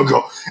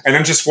go," and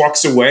then just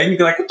walks away, and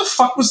you're like, "What the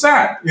fuck was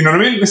that?" You know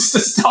what I mean?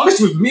 This dog is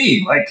with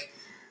me, like.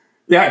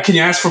 Yeah, can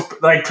you ask for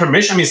like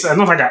permission? I mean, it's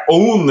not like I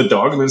own the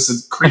dog. I mean, it's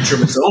a creature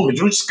of its own. But you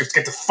don't just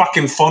get to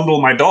fucking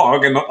fondle my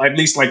dog and not at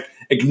least like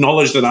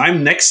acknowledge that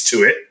I'm next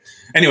to it.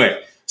 Anyway,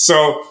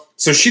 so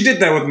she did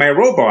that with my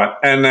robot,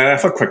 and I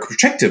felt quite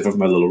protective of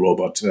my little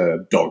robot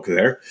dog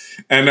there.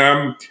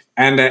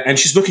 And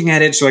she's looking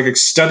at it, so like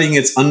studying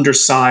its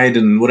underside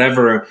and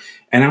whatever.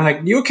 And I'm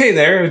like, "You okay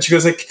there?" And she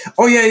goes like,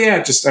 "Oh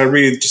yeah.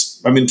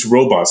 I'm into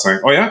robots." I'm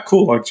like, "Oh yeah,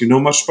 cool. Like, do you know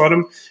much about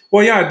them?"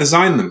 "Well, yeah, I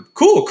designed them."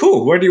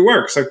 Cool. Where do you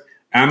work?" It's like,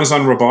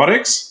 "Amazon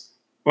Robotics."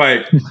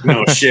 Like,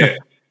 no shit.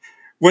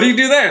 "What do you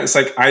do there?" It's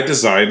like, "I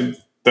designed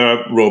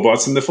the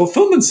robots in the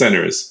fulfillment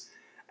centers."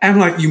 And I'm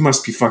like, "You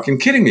must be fucking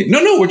kidding me."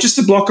 No, we're just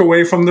a block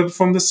away from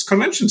this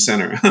convention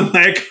center." I'm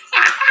like,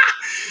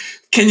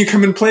 "Can you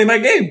come and play my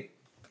game?"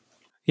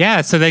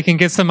 Yeah, so they can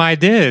get some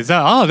ideas.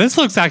 Oh, this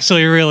looks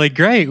actually really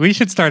great. We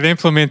should start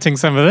implementing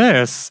some of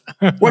this.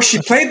 Well, she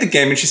played the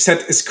game and she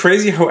said it's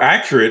crazy how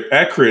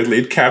accurately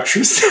it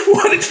captures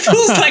what it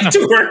feels like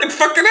to work at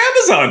fucking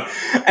Amazon.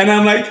 And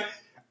I'm like,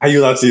 "Are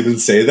you allowed to even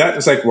say that?"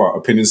 It's like, well,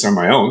 opinions are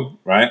my own,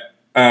 right?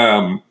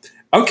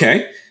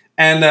 Okay.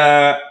 And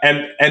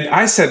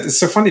I said, it's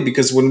so funny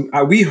because when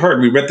we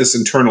read this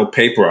internal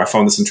paper, I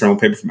found this internal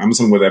paper from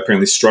Amazon where they're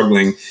apparently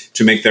struggling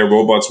to make their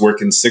robots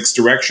work in 6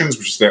 directions,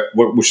 which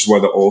is why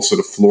they're all sort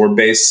of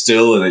floor-based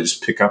still, and they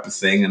just pick up a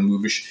thing and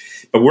move it.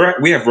 But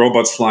we have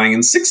robots flying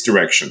in 6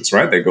 directions,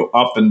 right? They go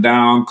up and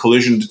down,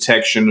 collision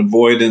detection,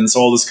 avoidance,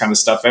 all this kind of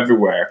stuff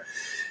everywhere.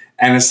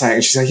 And it's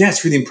like, she's like, "Yeah,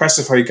 it's really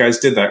impressive how you guys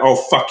did that." "Oh,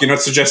 fuck, you're not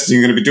suggesting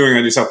you're going to be doing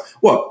that yourself."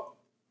 Well,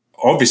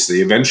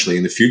 obviously, eventually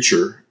in the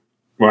future.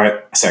 Right.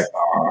 It's like,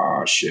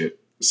 oh, shit.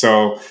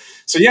 So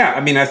yeah, I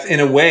mean, in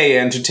a way,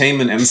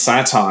 entertainment and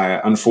satire,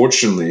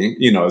 unfortunately,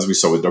 as we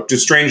saw with Dr.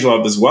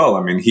 Strangelove as well.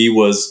 I mean, he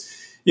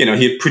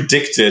had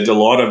predicted a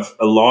lot of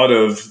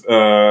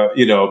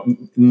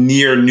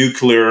near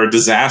nuclear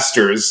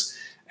disasters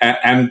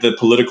and the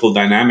political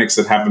dynamics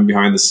that happened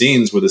behind the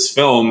scenes with his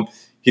film.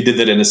 He did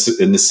that in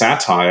a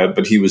satire,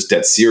 but he was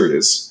dead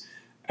serious.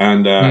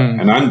 And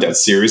I'm dead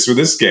serious with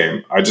this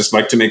game. I just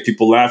like to make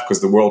people laugh because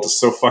the world is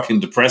so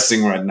fucking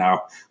depressing right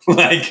now.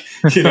 Like,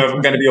 if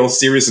I'm going to be all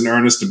serious and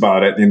earnest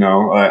about it,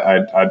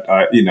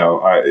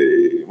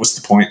 what's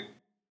the point?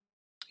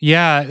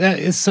 Yeah,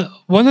 it's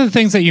one of the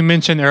things that you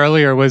mentioned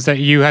earlier was that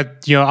you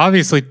had,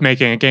 obviously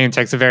making a game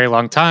takes a very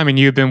long time, and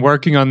you've been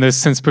working on this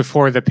since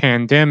before the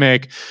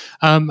pandemic.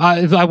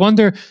 I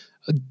wonder,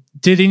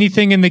 did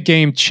anything in the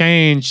game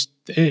change?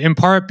 In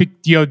part,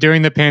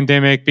 during the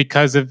pandemic,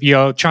 because of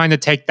trying to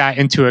take that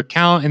into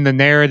account in the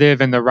narrative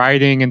and the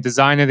writing and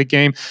design of the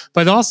game,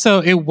 but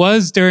also it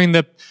was during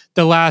the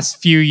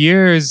last few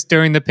years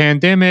during the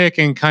pandemic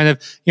and kind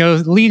of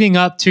leading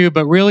up to,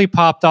 but really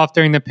popped off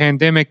during the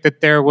pandemic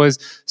that there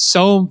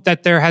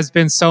has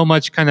been so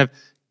much kind of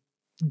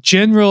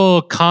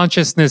general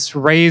consciousness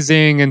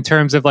raising in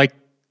terms of like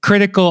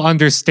critical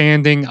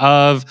understanding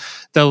of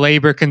the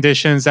labor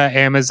conditions at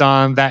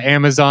Amazon, that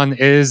Amazon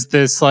is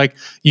this like,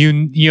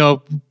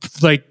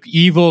 like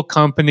evil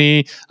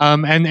company.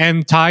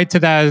 And tied to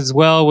that as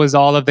well was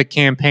all of the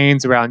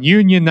campaigns around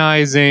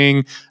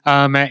unionizing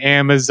at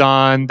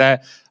Amazon,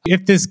 that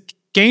if this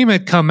game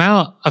had come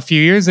out a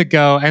few years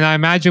ago, and I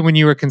imagine when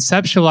you were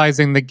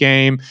conceptualizing the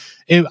game,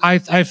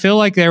 I feel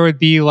like there would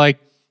be like,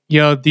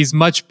 these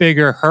much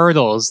bigger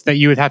hurdles that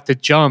you would have to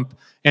jump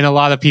in a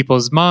lot of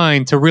people's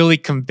mind to really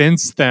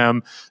convince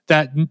them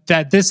that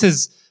this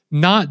is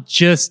not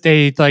just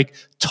a like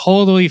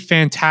totally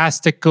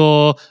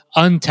fantastical,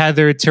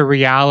 untethered to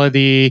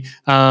reality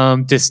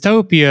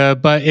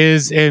dystopia, but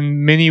is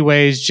in many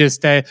ways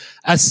just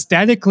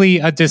aesthetically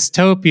a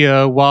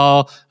dystopia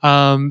while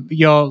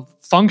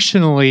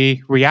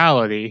functionally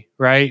reality,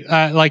 right?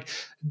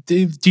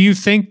 Do you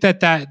think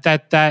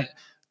that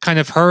kind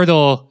of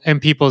hurdle in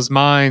people's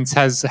minds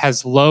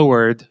has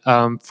lowered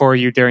for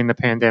you during the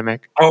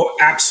pandemic? Oh,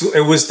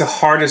 absolutely. It was the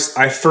hardest.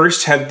 I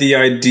first had the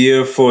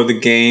idea for the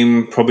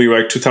game probably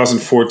like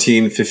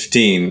 2014,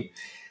 15.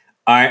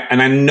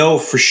 I know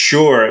for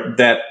sure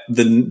that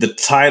the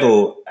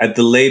title at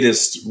the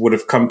latest would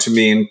have come to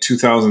me in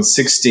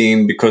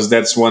 2016 because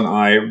that's when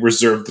I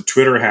reserved the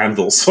Twitter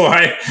handle. So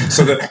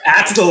the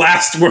at the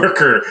last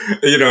worker,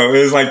 it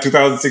was like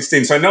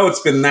 2016. So I know it's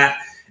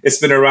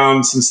been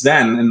around since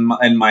then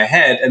in my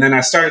head. And then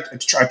I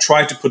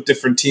tried to put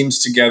different teams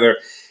together,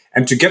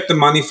 and to get the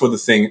money for the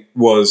thing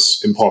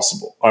was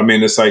impossible. I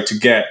mean, it's like to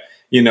get,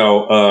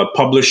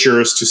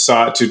 publishers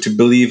to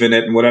believe in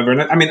it and whatever.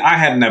 And I mean, I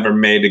had never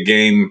made a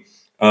game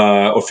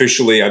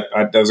Officially,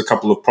 there was a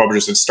couple of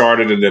projects that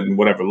started and then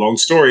whatever, long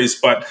stories.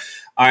 But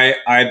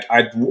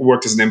I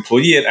worked as an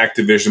employee at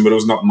Activision, but it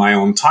was not my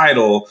own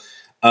title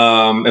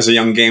as a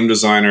young game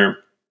designer.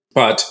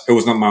 But it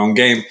was not my own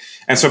game,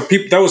 and so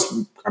that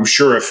was, I'm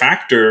sure, a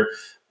factor.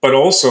 But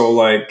also,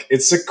 like,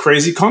 it's a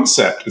crazy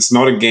concept. It's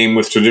not a game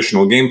with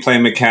traditional gameplay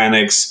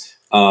mechanics.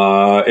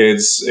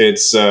 It's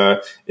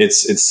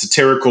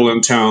satirical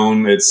in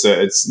tone.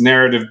 It's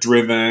narrative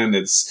driven.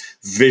 It's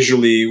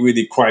visually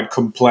really quite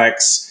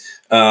complex,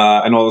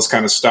 and all this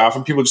kind of stuff.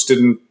 And people just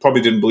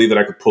probably didn't believe that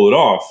I could pull it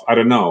off. I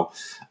don't know.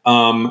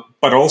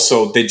 But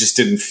also, they just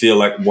didn't feel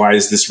like, why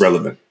is this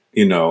relevant?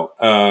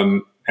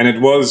 And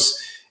it was.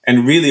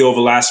 And really, over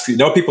the last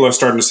now people are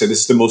starting to say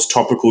this is the most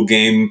topical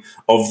game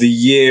of the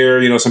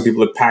year. Some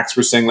people at PAX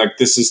were saying, like,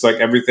 this is like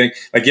everything.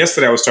 Like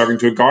yesterday, I was talking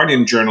to a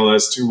Guardian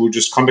journalist who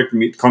just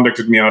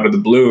contacted me out of the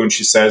blue, and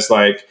she says,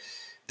 like,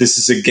 this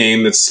is a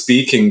game that's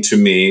speaking to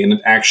me, and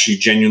it actually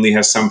genuinely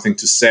has something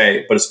to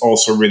say, but it's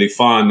also really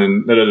fun,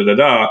 and da da da da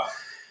da.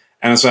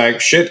 And it's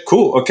like, shit,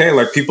 cool, okay,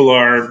 like people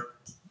are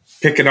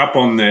picking up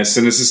on this,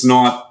 and this is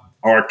not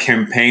our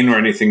campaign or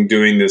anything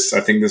doing this.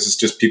 I think this is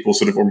just people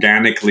sort of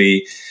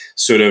organically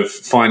sort of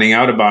finding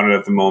out about it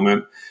at the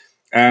moment.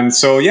 And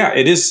so, yeah,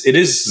 it is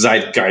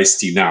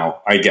zeitgeisty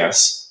now, I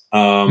guess.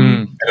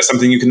 And it's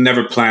something you can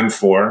never plan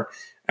for.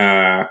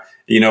 I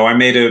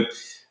made a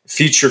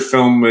feature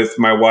film with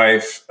my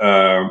wife,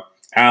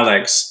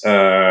 Alex,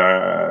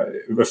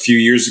 a few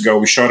years ago.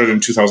 We shot it in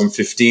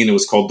 2015. It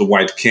was called The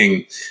White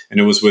King, and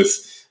it was with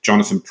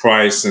Jonathan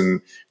Pryce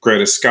and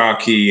Greta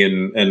Scacchi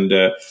and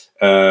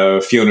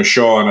Fiona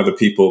Shaw and other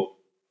people.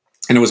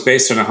 And it was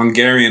based on a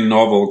Hungarian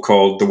novel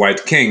called The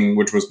White King,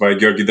 which was by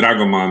György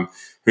Dragoman,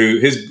 who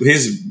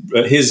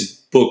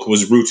his book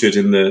was rooted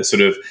in the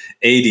sort of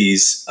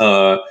 80s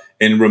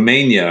in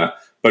Romania,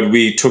 but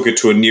we took it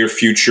to a near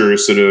future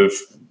sort of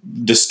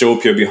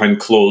dystopia behind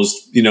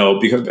closed, and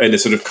a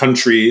sort of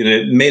country and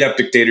a made up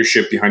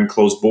dictatorship behind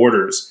closed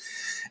borders,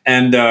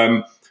 and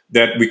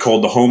that we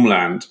called the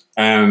Homeland.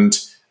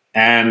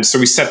 And so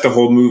we set the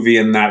whole movie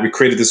in that. We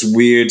created this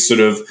weird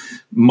sort of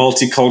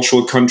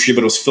multicultural country,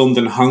 but it was filmed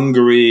in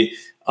Hungary.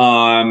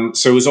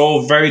 So it was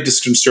all very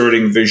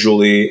disconcerting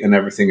visually and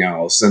everything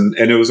else. And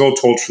it was all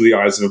told through the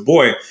eyes of a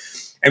boy.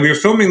 And we were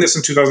filming this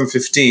in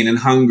 2015 in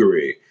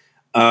Hungary.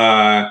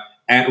 And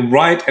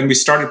we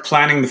started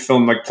planning the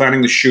film, like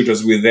planning the shoot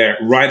as we were there,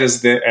 right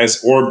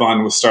as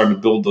Orban was starting to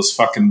build those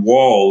fucking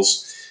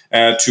walls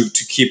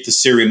to keep the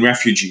Syrian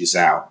refugees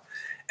out.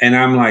 And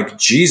I'm like,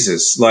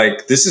 Jesus,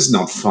 like, this is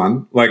not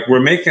fun. Like, we're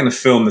making a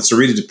film that's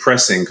really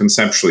depressing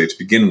conceptually to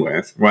begin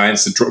with, right?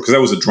 Because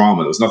that was a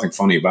drama. There was nothing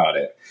funny about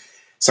it.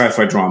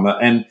 Sci-fi drama.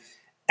 And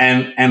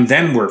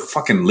then we're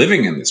fucking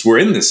living in this. We're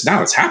in this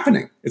now. It's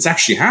happening. It's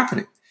actually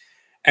happening.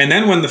 And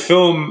then when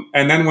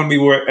we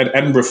were at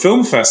Edinburgh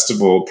Film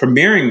Festival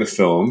premiering the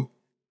film,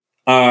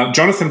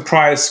 Jonathan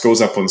Pryce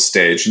goes up on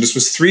stage. And this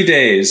was 3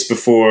 days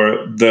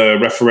before the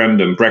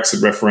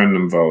Brexit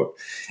referendum vote.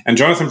 And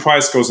Jonathan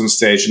Pryce goes on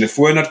stage, and if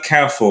we're not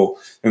careful,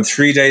 then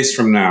 3 days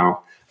from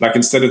now, like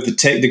instead of the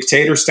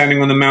dictator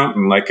standing on the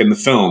mountain, like in the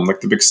film, like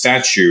the big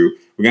statue,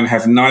 we're going to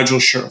have Nigel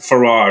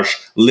Farage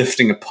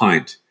lifting a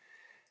pint.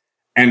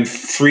 And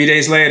 3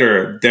 days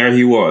later, there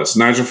he was,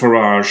 Nigel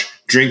Farage,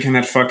 drinking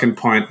that fucking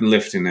pint and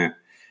lifting it.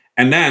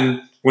 And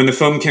then, when the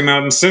film came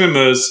out in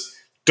cinemas,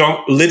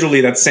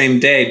 literally that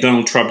same day,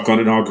 Donald Trump got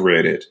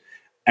inaugurated.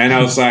 And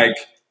I was like,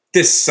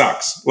 this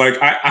sucks. Like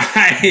I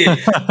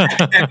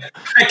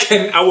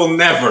will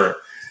never,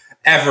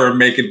 ever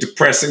make a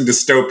depressing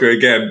dystopia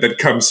again that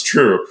comes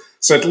true.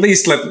 So at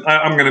least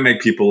I'm going to make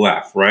people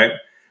laugh, right?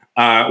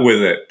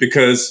 With it,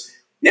 because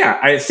yeah,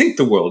 I think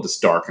the world is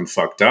dark and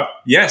fucked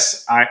up.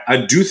 Yes,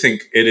 I do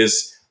think it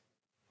is.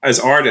 As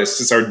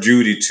artists, it's our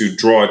duty to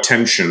draw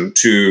attention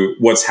to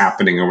what's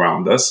happening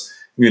around us.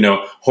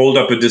 Hold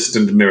up a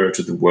distant mirror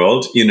to the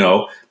world.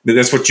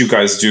 That's what you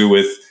guys do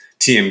with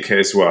TMK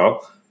as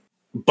well.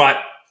 But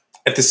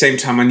at the same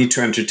time, I need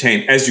to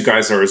entertain, as you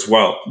guys are as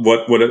well.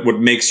 What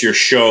makes your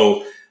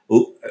show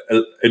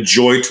a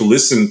joy to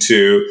listen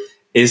to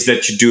is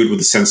that you do it with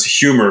a sense of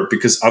humor,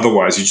 because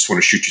otherwise you just want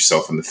to shoot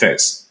yourself in the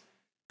face.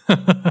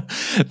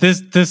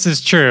 This is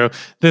true.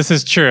 This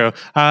is true.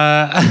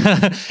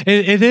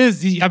 It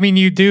is. I mean,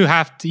 you do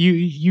have to.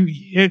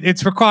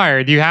 It's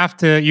required. You have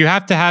to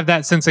have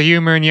that sense of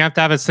humor, and you have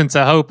to have a sense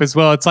of hope as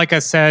well. It's like I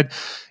said.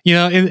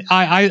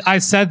 I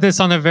said this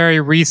on a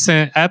very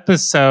recent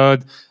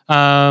episode.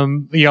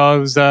 It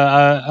was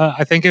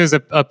I think it was a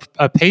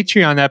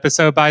Patreon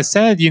episode, but I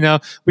said,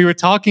 we were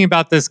talking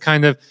about this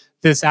kind of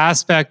this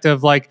aspect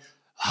of like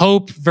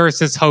hope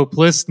versus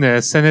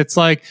hopelessness. And it's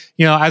like,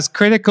 as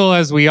critical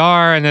as we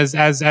are and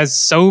as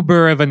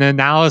sober of an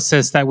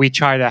analysis that we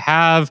try to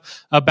have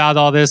about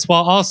all this,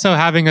 while also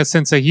having a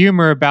sense of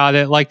humor about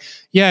it. Like,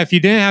 yeah, if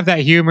you didn't have that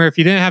humor, if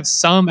you didn't have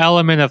some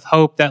element of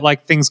hope that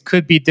like things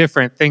could be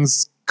different,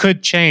 things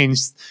could change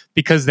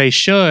because they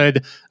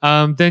should,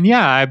 then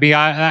yeah,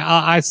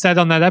 I said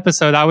on that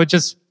episode, I would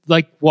just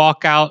like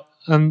walk out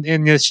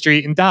in the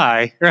street and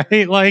die,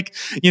 right? Like,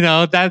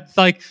 that's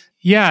like,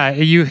 yeah,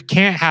 you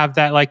can't have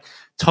that like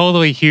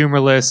totally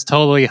humorless,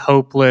 totally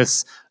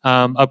hopeless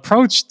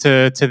approach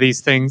to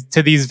these things,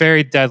 to these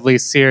very deadly,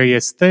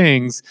 serious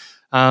things,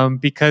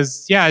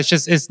 because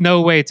it's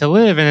no way to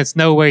live, and it's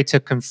no way to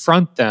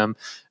confront them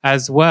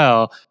as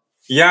well.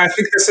 Yeah, I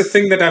think that's the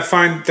thing that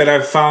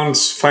I've found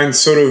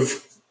sort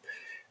of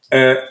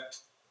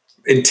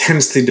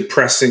intensely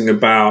depressing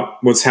about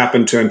what's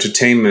happened to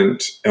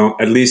entertainment,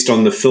 at least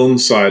on the film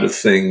side of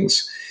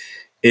things,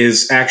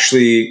 is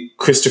actually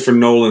Christopher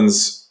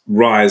Nolan's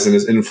rise and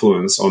his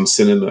influence on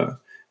cinema.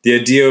 The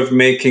idea of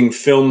making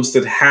films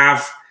that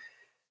have,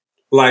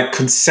 like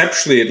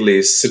conceptually at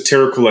least,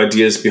 satirical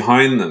ideas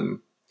behind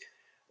them,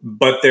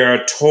 but they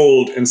are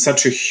told in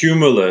such a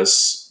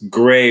humorless,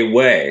 gray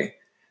way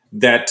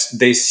that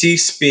they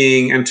cease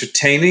being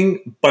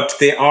entertaining, but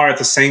they are at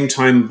the same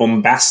time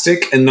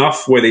bombastic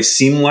enough where they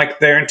seem like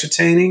they're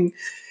entertaining.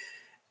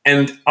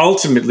 And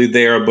ultimately,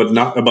 they are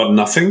about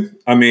nothing.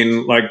 I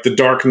mean, like the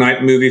Dark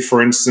Knight movie,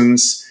 for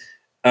instance,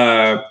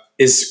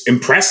 is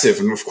impressive.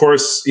 And of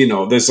course,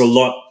 there's a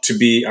lot to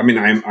be. I mean,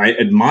 I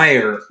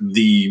admire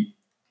the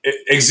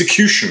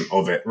execution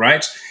of it,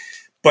 right?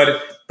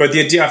 But the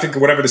idea, I think,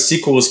 whatever the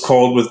sequel was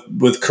called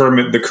with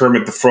Kermit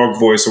the Frog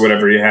voice or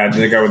whatever he had,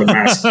 the guy with the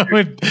mask,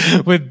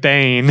 with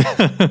Bane,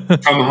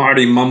 Tom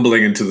Hardy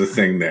mumbling into the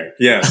thing there.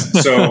 Yes,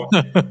 so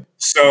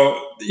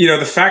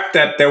the fact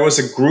that there was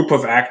a group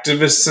of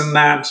activists in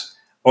that,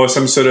 or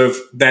some sort of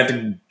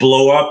that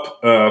blow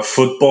up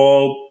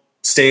football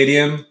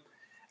stadium,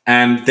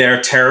 and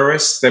they're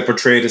terrorists, they're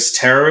portrayed as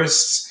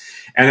terrorists.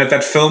 And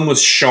that film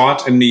was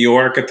shot in New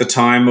York at the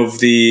time of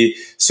the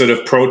sort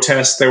of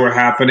protests that were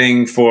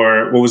happening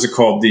for, what was it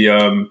called? The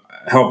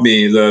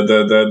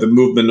the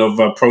movement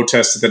of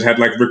protests that had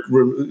like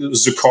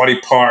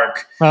Zuccotti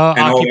Park.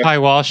 Occupy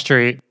Wall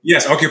Street.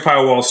 Yes, Occupy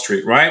Wall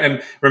Street, right?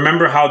 And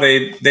remember how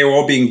they were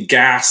all being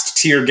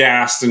tear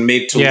gassed and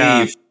made to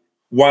leave.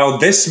 While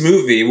this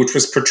movie, which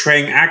was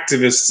portraying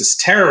activists as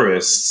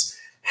terrorists,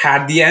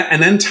 had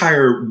an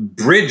entire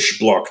bridge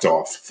blocked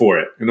off for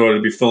it in order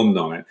to be filmed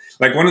on it.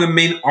 Like one of the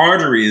main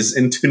arteries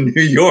into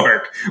New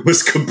York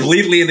was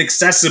completely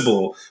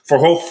inaccessible for a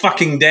whole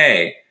fucking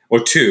day or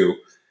two,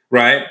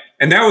 right?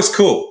 And that was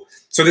cool.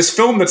 So this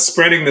film that's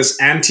spreading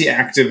this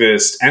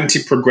anti-activist,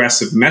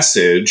 anti-progressive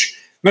message,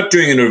 not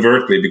doing it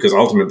overtly because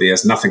ultimately it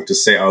has nothing to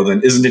say other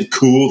than, isn't it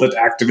cool that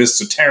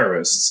activists are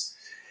terrorists?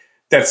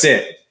 That's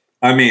it.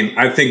 I mean,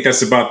 I think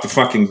that's about the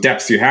fucking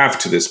depth you have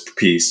to this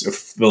piece of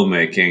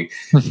filmmaking.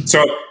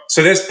 So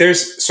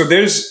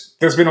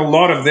there's been a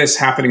lot of this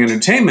happening in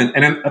entertainment,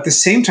 and at the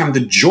same time, the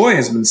joy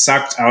has been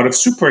sucked out of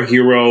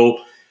superhero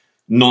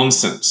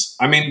nonsense.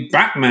 I mean,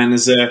 Batman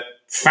is a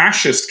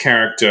fascist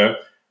character,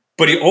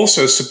 but he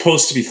also is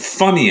supposed to be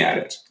funny at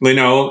it.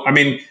 I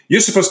mean,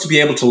 you're supposed to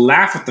be able to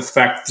laugh at the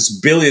fact that this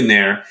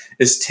billionaire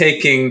is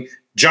taking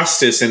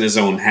justice in his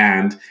own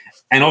hand,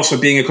 and also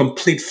being a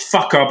complete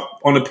fuck up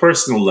on a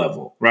personal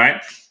level, right?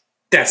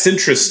 That's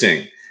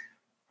interesting.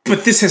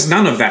 But this has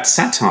none of that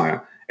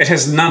satire. It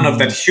has none of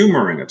that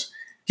humor in it.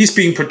 He's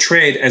being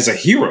portrayed as a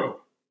hero.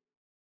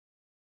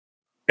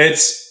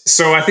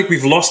 So I think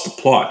we've lost the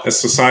plot as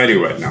society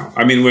right now.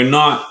 I mean, we're in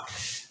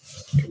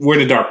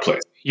a dark place.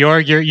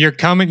 You're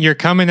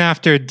coming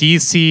after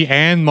DC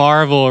and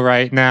Marvel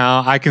right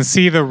now. I can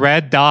see the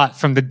red dot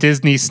from the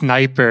Disney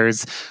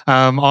snipers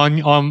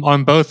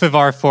on both of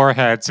our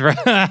foreheads right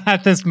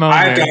at this moment.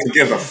 I don't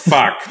give a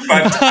fuck.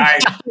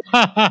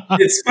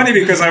 But it's funny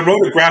because I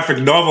wrote a graphic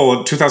novel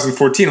in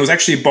 2014. It was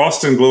actually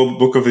Boston Globe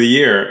Book of the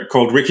Year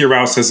called Ricky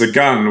Rouse Has a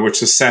Gun,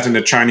 which is set in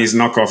a Chinese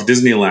knockoff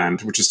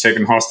Disneyland, which is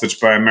taken hostage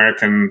by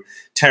American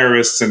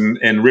terrorists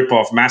and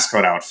rip-off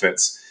mascot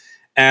outfits.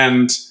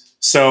 And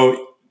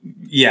so...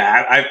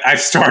 yeah,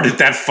 I've started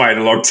that fight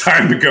a long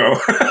time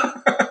ago.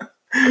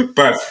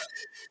 But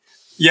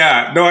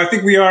yeah, no, I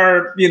think we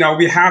are,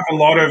 we have a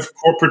lot of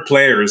corporate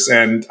players,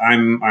 and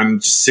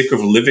I'm just sick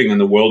of living in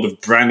the world of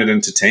branded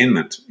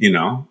entertainment,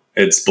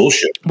 It's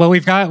bullshit. Well,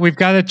 we've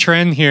got a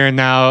trend here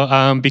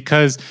now,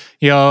 because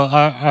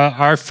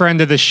our friend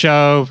of the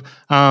show,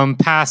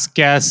 past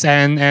guest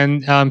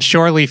and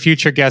surely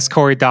future guest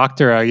Cory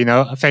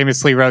Doctorow,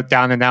 famously wrote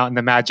Down and Out in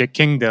the Magic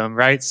Kingdom,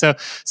 right? So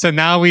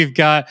now we've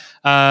got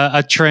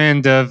a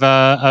trend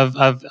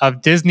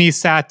of Disney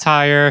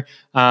satire,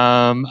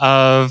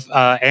 of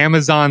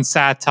Amazon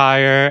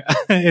satire.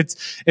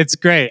 It's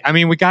great. I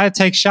mean, we got to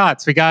take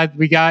shots. We got.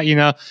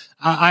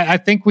 I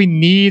think we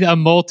need a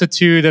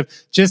multitude of,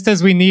 just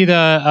as we need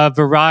a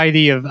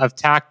variety of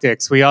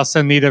tactics, we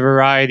also need a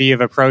variety of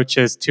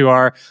approaches to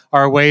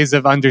our ways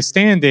of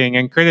understanding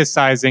and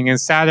criticizing and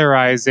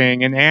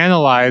satirizing and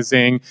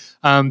analyzing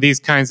these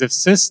kinds of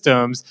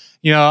systems.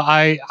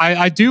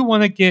 I do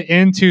want to get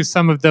into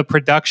some of the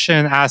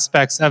production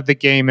aspects of the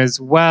game as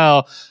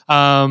well.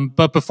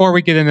 But before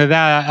we get into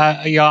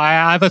that,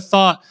 I have a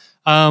thought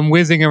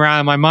whizzing around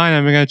in my mind.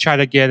 I'm going to try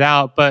to get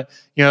out, but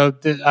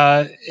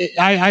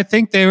I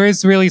think there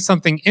is really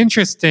something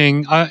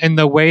interesting in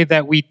the way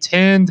that we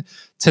tend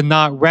to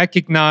not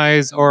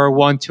recognize or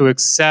want to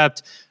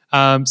accept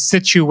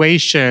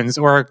situations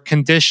or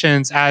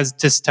conditions as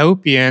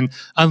dystopian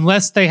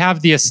unless they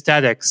have the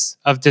aesthetics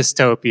of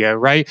dystopia,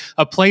 right?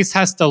 A place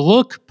has to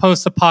look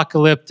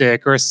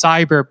post-apocalyptic or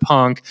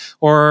cyberpunk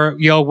or,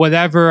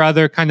 whatever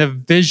other kind of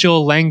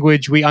visual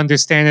language we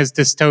understand as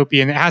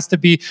dystopian. It has to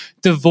be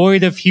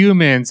devoid of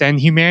humans and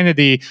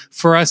humanity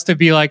for us to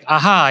be like,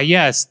 aha,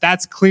 yes,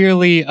 that's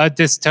clearly a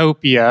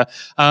dystopia.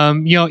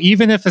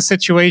 Even if a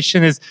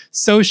situation is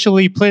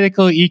socially,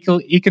 politically,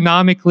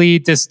 economically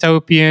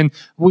dystopian,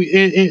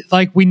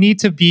 we need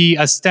to be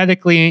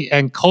aesthetically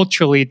and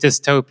culturally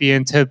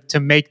dystopian to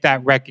make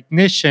that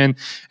recognition.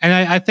 And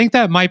I think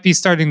that might be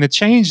starting to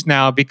change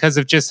now because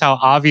of just how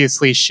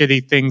obviously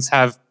shitty things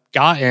have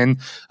gotten.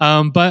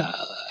 But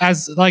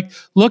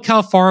look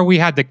how far we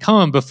had to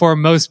come before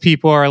most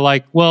people are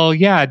like, well,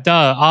 yeah,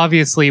 duh,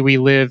 obviously we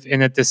live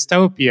in a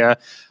dystopia.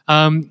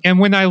 And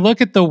when I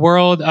look at the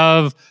world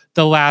of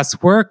The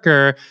Last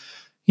Worker,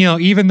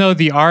 even though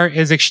the art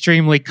is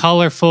extremely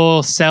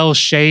colorful, cell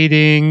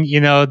shading,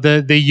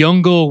 the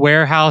Jungle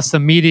warehouse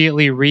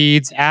immediately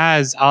reads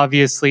as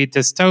obviously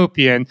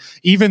dystopian,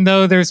 even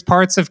though there's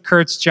parts of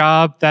Kurt's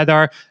job that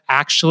are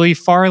actually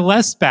far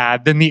less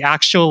bad than the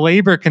actual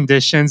labor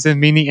conditions in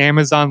many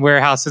Amazon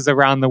warehouses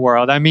around the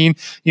world. I mean,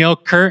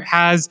 Kurt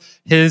has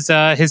his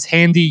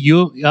handy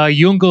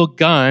Jungle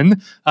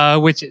gun,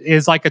 which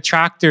is like a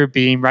tractor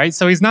beam, right?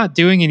 So he's not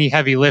doing any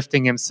heavy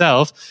lifting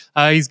himself.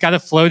 He's got a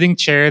floating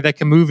chair that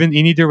can move in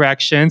any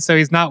direction, so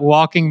he's not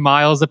walking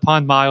miles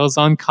upon miles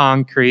on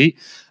concrete.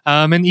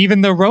 And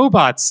even the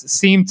robots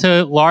seem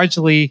to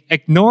largely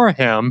ignore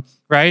him,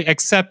 right?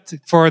 Except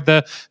for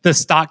the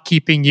stock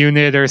keeping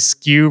unit or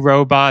SKU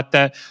robot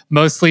that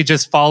mostly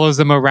just follows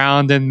him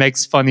around and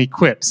makes funny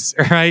quips,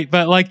 right?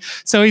 But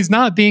so he's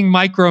not being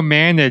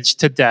micromanaged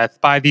to death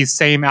by these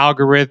same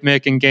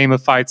algorithmic and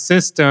gamified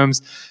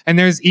systems. And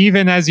there's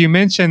even, as you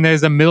mentioned,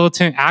 there's a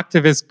militant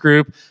activist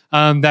group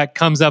that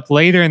comes up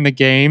later in the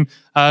game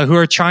who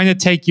are trying to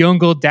take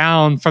Jungle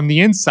down from the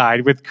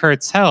inside with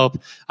Kurt's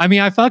help. I mean,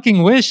 I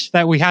fucking wish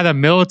that we had a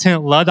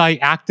militant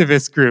Luddite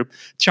activist group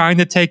trying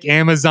to take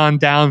Amazon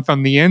down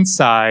from the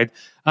inside.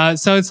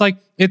 So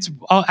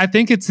I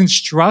think it's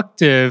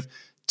instructive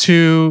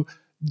to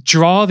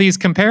draw these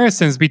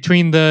comparisons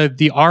between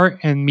the art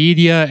and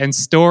media and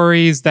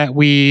stories that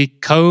we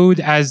code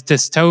as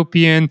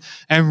dystopian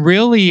and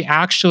really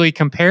actually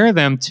compare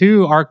them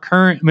to our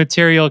current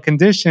material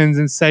conditions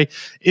and say,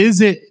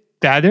 is it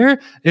better?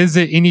 Is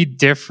it any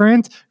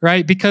different?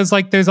 Right? Because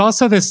there's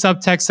also this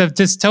subtext of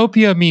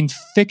dystopia means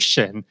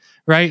fiction,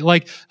 right?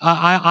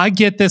 I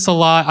get this a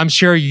lot. I'm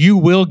sure you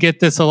will get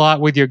this a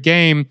lot with your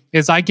game,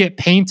 is I get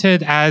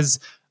painted as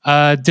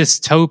a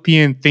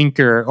dystopian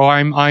thinker, or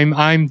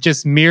I'm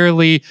just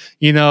merely,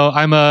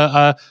 I'm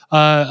a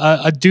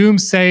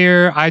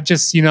doomsayer. I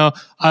just,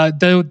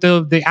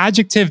 the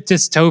adjective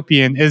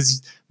dystopian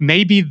is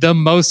maybe the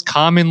most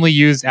commonly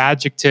used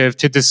adjective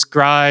to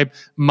describe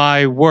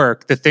my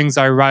work, the things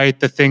I write,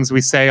 the things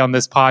we say on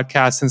this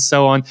podcast, and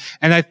so on.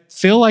 And I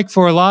feel like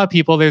for a lot of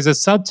people, there's a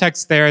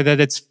subtext there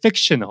that it's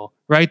fictional,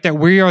 right? That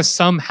we are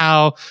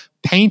somehow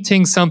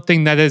painting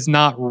something that is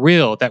not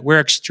real, that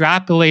we're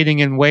extrapolating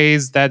in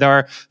ways that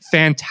are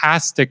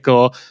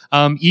fantastical,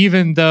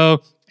 even though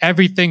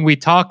everything we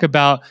talk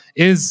about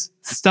is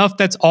stuff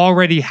that's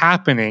already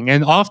happening,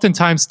 and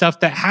oftentimes stuff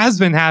that has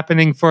been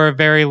happening for a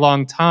very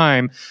long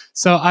time.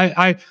 So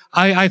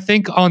I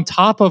think on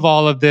top of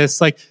all of this,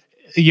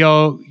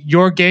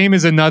 your game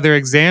is another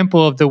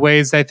example of the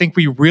ways I think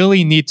we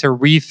really need to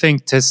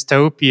rethink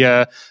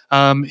dystopia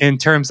in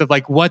terms of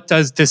what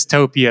does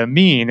dystopia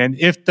mean? And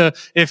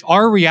if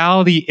our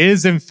reality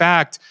is in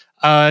fact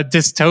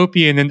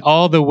dystopian in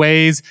all the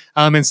ways,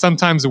 and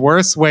sometimes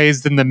worse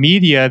ways than the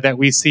media that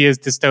we see as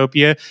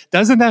dystopia,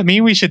 doesn't that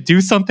mean we should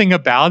do something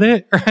about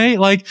it?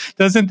 Right?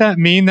 Doesn't that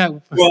mean that?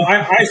 Well,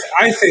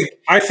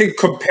 I think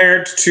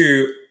compared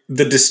to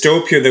the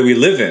dystopia that we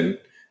live in,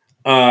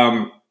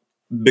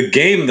 the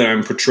game that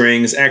I'm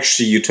portraying is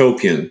actually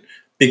utopian,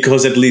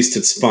 because at least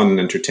it's fun and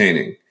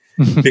entertaining.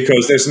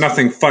 Because there's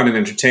nothing fun and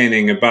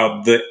entertaining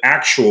about the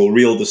actual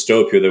real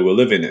dystopia that we're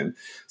living in.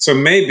 So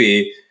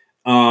maybe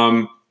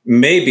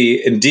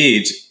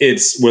indeed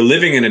we're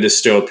living in a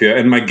dystopia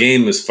and my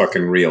game is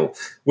fucking real,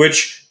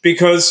 which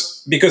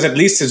because at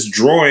least it's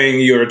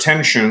drawing your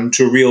attention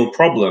to real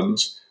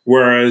problems,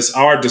 whereas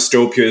our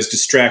dystopia is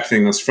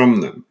distracting us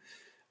from them.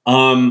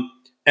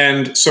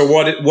 And so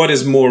what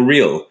is more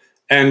real?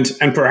 And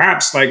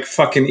perhaps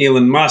fucking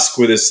Elon Musk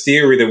with his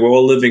theory that we're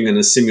all living in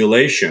a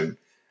simulation.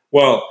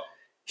 Well,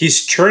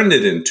 he's turned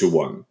it into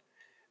one.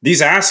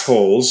 These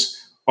assholes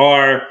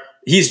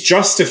he's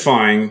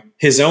justifying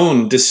his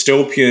own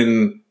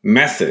dystopian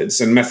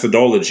methods and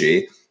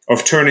methodology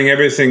of turning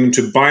everything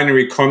into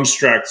binary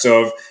constructs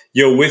of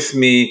you're with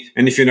me,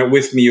 and if you're not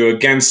with me, you're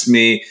against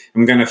me.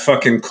 I'm going to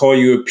fucking call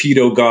you a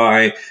pedo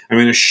guy. I'm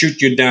going to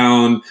shoot you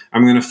down.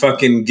 I'm going to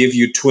fucking give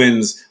you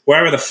twins.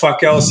 Whatever the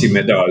fuck else he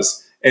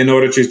does in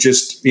order to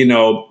just,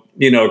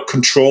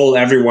 control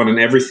everyone and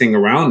everything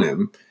around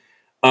him.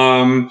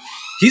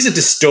 he's a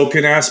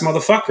dystopian ass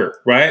motherfucker,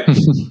 right?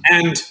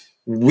 And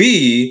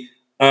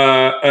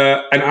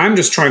and I'm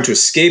just trying to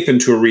escape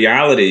into a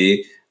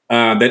reality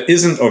that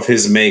isn't of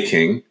his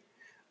making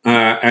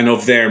and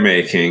of their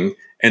making,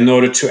 in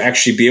order to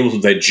actually be able to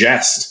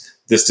digest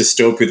this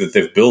dystopia that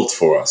they've built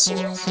for us.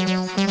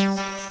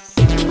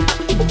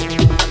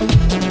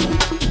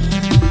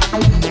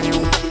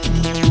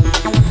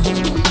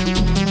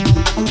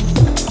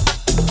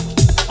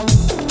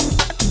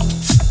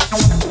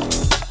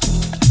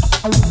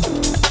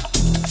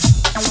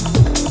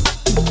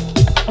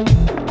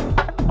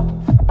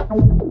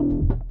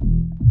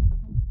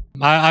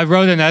 I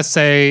wrote an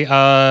essay,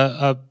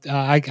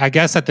 I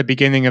guess at the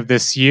beginning of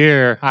this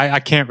year. I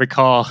can't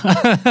recall,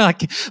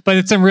 but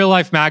it's in Real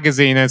Life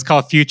magazine, and it's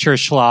called Future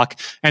Schlock,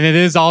 and it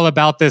is all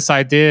about this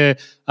idea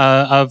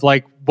of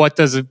like what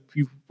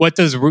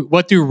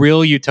do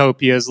real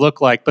utopias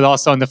look like, but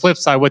also on the flip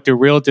side, what do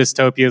real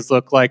dystopias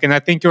look like? And I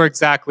think you're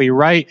exactly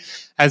right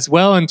as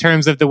well in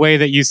terms of the way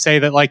that you say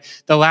that, like,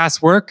 The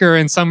Last Worker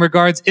in some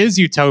regards is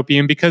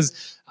utopian,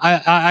 because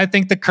I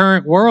think the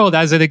current world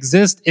as it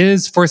exists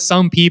is for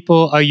some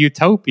people a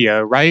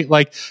utopia, right?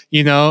 Like,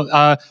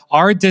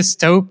 our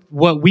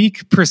what we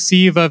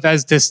perceive of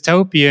as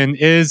dystopian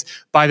is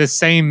by the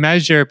same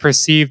measure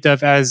perceived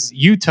of as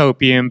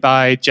utopian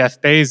by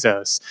Jeff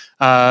Bezos,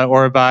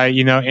 or by,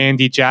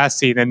 Andy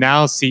Jassy, the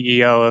now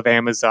CEO of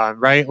Amazon,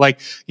 right? Like,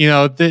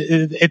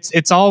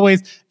 it's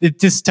always the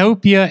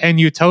dystopia and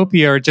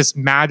utopia are just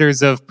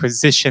matters of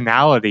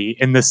positionality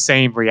in the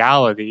same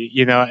reality,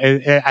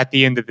 at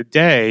the end of the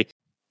day.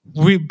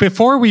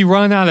 Before we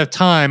run out of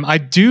time, I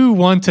do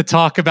want to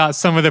talk about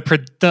some of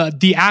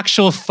the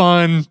actual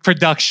fun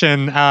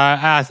production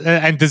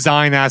and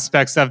design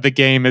aspects of the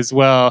game as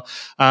well.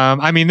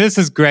 I mean, this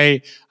is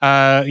great.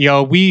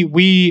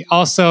 We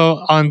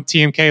also on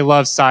TMK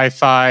love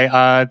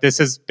sci-fi. This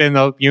has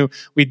been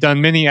we've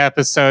done many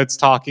episodes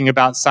talking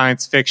about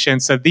science fiction,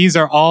 so these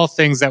are all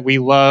things that we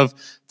love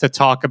to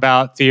talk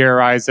about,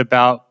 theorize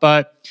about,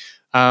 but.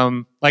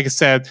 Like I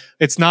said,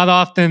 it's not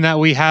often that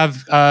we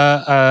have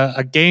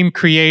a game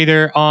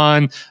creator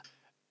on.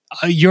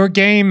 Your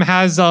game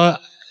has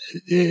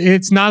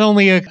it's not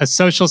only a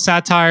social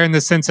satire in the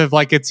sense of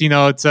like it's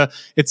a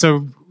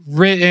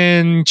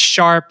written,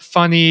 sharp,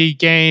 funny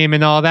game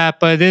and all that,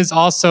 but it is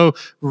also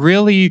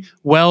really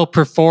well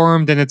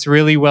performed and it's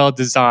really well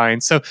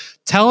designed. So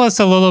tell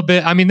us a little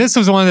bit. I mean, this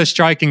was one of the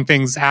striking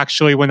things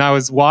actually when I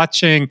was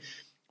watching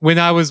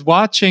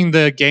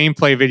the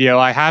gameplay video.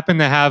 I happened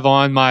to have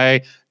on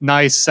my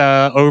nice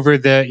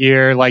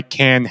over-the-ear like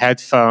canned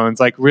headphones,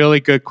 like really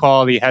good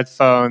quality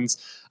headphones,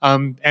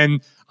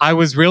 and I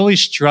was really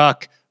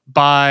struck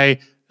by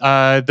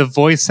the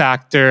voice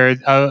actor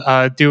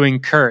doing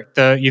Kurt,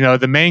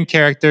 the main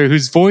character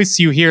whose voice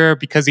you hear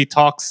because he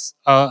talks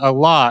a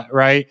lot,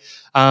 right?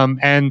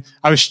 And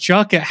I was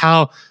struck at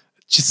how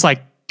just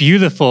like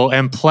beautiful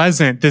and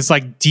pleasant this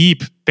like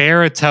deep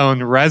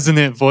baritone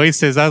resonant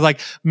voices. I was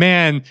like,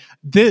 man,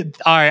 all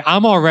right,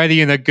 I'm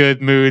already in a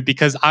good mood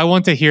because I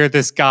want to hear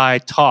this guy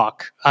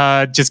talk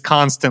just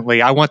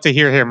constantly. I want to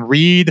hear him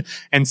read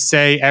and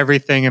say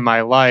everything in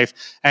my life.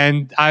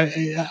 And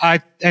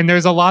and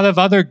there's a lot of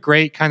other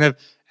great kind of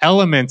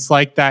elements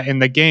like that in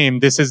the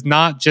game. This is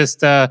not just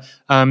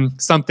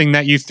something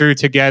that you threw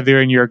together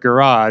in your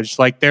garage.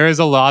 Like there is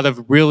a lot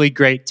of really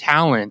great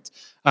talent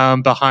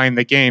behind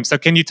the game. So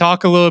can you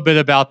talk a little bit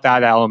about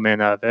that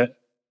element of it?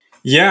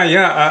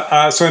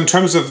 Yeah. So in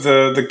terms of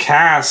the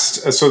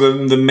cast, so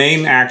the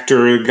main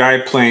actor, the guy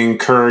playing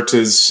Kurt,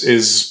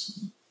 is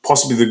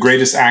possibly the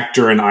greatest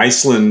actor in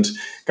Iceland,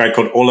 a guy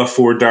called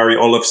Olafur Darri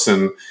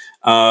Olafsson,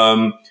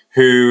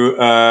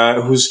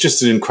 who's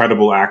just an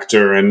incredible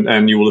actor,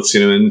 and you will have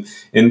seen him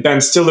in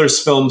Ben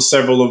Stiller's films,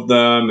 several of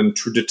them, and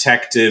True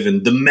Detective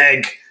and The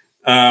Meg.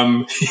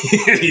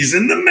 He's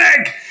in The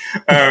Meg.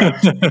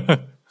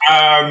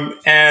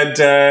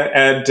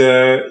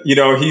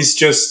 He's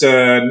just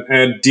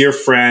a dear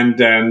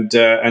friend and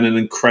an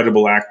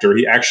incredible actor.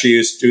 He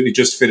actually he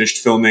just finished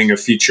filming a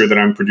feature that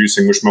I'm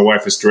producing, which my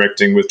wife is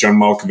directing with John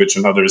Malkovich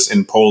and others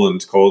in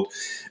Poland, called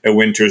A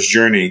Winter's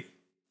Journey,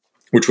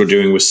 which we're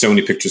doing with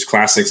Sony Pictures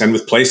Classics and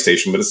with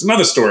PlayStation, but it's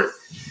another story.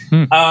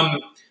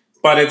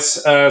 But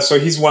it's so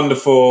he's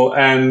wonderful,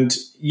 and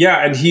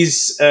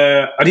he's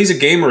a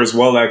gamer as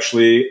well,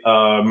 actually,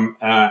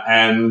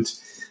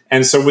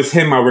 And so with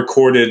him, I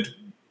recorded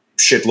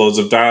shitloads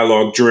of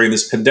dialogue during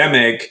this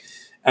pandemic.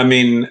 I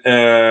mean,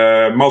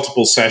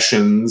 multiple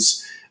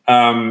sessions.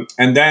 And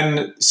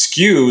then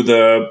Skew,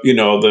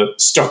 the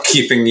stock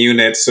keeping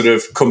unit sort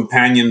of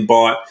companion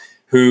bot,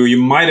 who you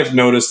might have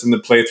noticed in the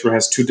playthrough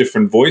has two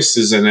different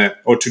voices in it,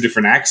 or two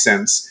different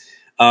accents.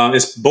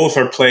 Both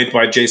are played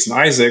by Jason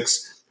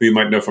Isaacs, who you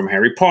might know from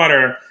Harry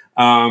Potter,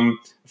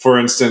 for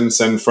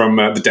instance, and from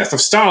The Death of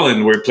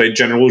Stalin, where he played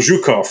General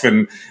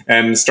Zhukov,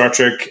 and Star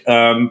Trek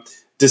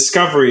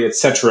Discovery,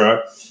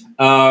 etc.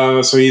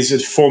 So he's a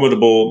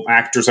formidable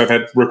actor. So I've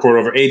had record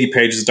over 80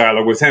 pages of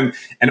dialogue with him,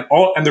 and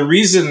the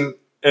reason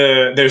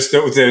there's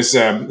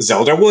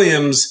Zelda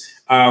Williams,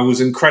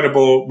 who's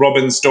incredible.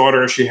 Robin's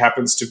daughter, she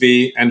happens to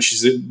be, and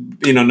she's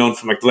known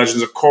from like The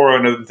Legends of Korra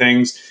and other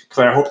things.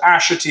 Claire Hope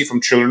Asherty from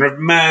Children of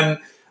Men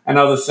and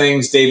other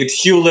things. David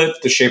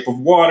Hewlett, The Shape of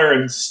Water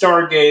and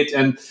Stargate,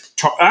 and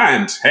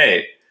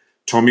hey,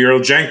 Tommy Earl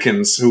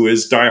Jenkins, who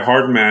is Die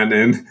Hard Man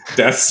in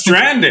Death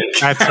Stranding.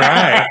 That's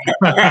right.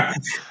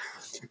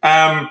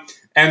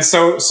 And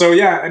so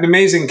yeah, an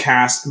amazing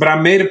cast. But I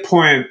made a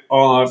point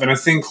of, and I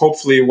think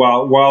hopefully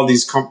while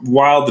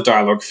the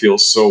dialogue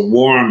feels so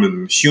warm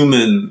and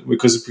human,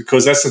 because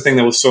that's the thing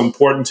that was so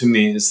important to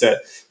me, is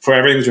that for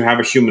everything to have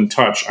a human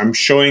touch, I'm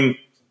showing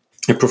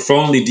a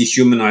profoundly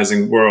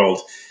dehumanizing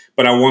world,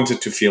 but I want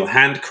it to feel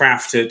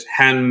handcrafted,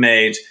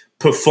 handmade,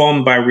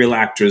 performed by real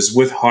actors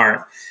with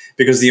heart.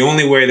 Because the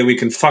only way that we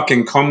can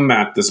fucking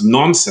combat this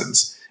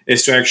nonsense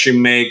is to actually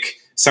make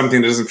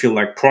something that doesn't feel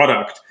like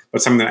product,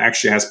 but something that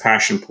actually has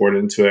passion poured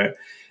into it.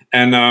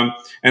 And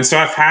so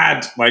I've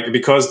had, like,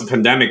 because the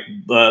pandemic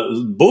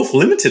both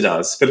limited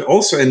us, but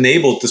also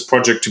enabled this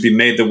project to be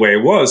made the way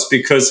it was.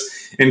 Because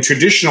in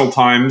traditional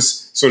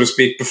times, so to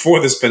speak,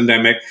 before this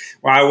pandemic,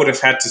 well, I would have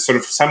had to sort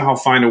of somehow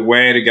find a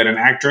way to get an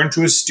actor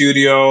into a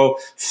studio,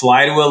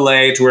 fly to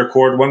LA to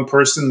record one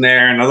person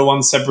there, another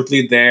one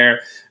separately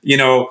there,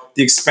 the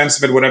expense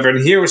of it, whatever. And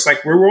here it's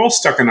like we were all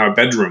stuck in our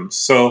bedrooms.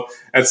 So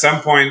at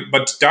some point,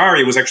 but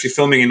Dari was actually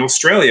filming in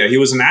Australia. He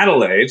was in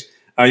Adelaide.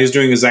 He was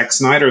doing a Zack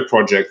Snyder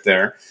project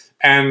there.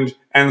 And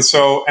I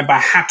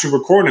had to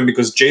record him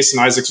because Jason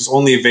Isaacs was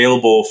only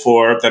available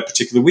for that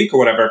particular week or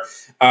whatever.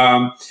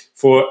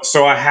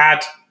 So I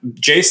had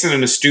Jason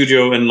in a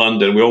studio in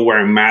London. We all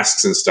wearing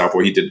masks and stuff,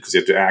 or he did because he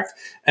had to act.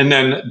 And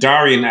then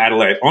Dari in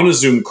Adelaide on a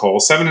Zoom call,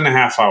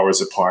 7.5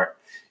 hours apart,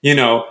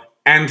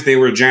 and they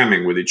were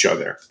jamming with each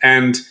other.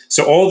 And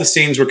so all the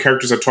scenes where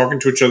characters are talking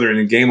to each other in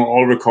a game are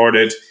all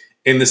recorded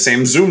in the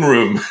same Zoom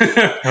room.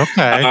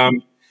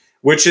 Okay.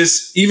 Which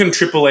is, even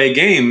AAA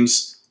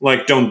games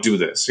like don't do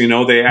this. They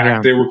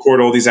record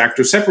all these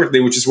actors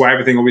separately, which is why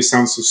everything always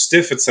sounds so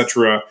stiff,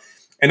 etc.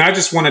 And I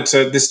just wanted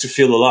this to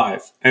feel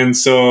alive. And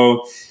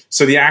so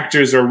the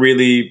actors are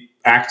really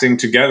acting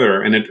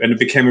together, and it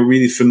became a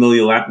really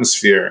familial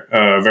atmosphere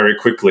very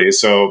quickly.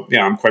 So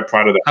yeah, I'm quite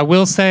proud of that. I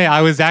will say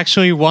I was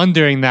actually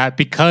wondering that,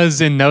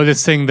 because in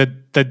noticing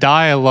the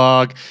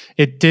dialogue,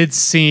 it did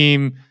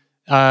seem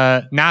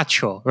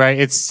natural, right?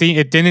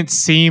 It didn't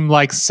seem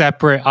like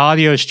separate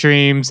audio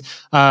streams,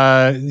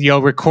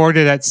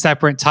 recorded at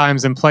separate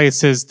times and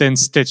places, then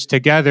stitched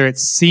together. It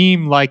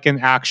seemed like an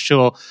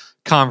actual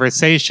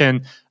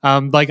conversation.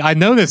 I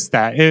noticed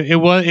that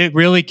it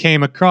really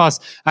came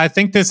across. I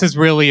think this is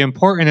really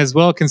important as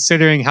well,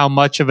 considering how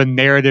much of a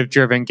narrative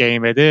driven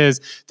game it is.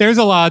 There's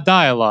a lot of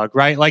dialogue,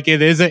 right? Like,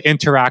 it is an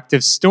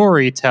interactive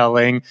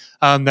storytelling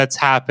that's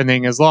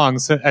happening as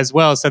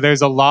well. So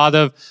there's a lot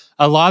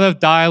of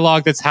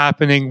dialogue that's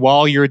happening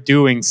while you're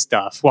doing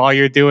stuff, while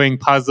you're doing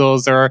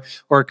puzzles or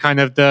kind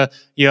of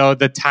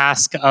the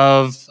task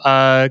of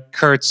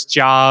Kurt's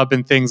job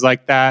and things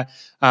like that.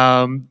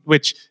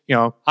 Which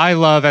I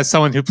love as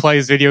someone who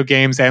plays video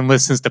games and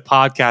listens to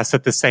podcasts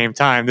at the same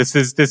time. This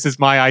is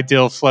my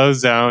ideal flow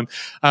zone.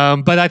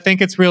 But I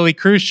think it's really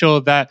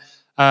crucial that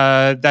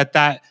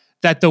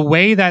the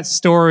way that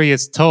story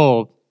is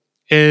told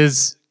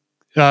is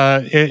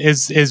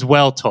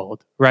well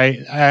told, right?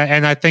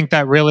 And I think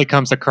that really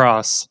comes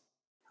across.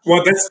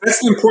 Well,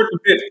 that's an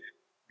important bit.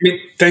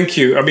 Thank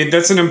you.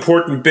 That's an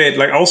important bit.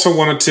 I also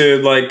wanted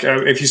to,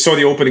 if you saw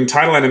the opening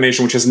title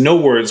animation, which has no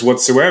words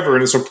whatsoever,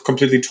 and it's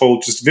completely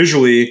told just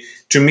visually,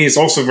 to me, it's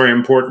also very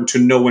important to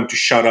know when to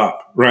shut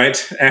up,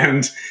 right?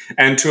 And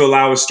to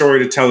allow a story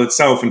to tell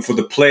itself, and for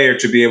the player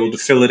to be able to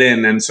fill it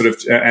in and sort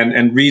of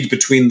and read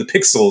between the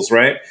pixels,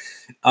 right?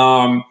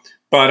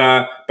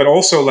 But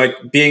also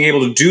being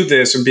able to do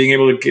this and being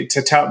able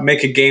to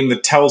make a game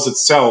that tells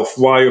itself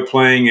while you're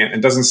playing it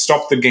and doesn't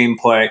stop the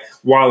gameplay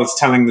while it's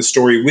telling the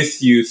story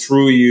with you,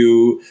 through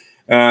you,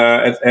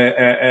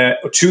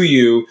 to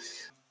you,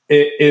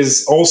 it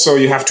is also,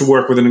 you have to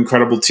work with an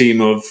incredible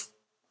team of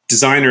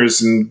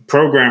designers and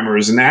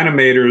programmers and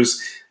animators,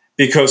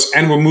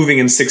 and we're moving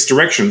in 6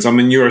 directions.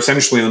 You're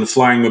essentially on a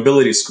flying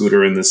mobility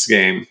scooter in this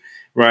game,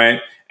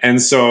 right? And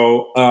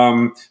so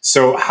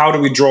how do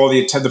we draw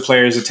the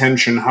player's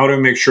attention? How do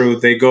we make sure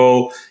that they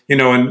go,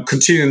 and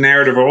continue the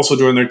narrative, or also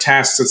doing their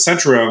tasks,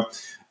 etc.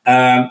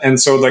 And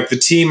so, the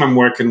team I'm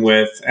working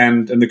with,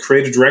 and the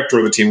creative director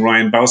of the team,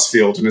 Ryan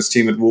Bousfield, and his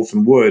team at Wolf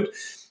and Wood,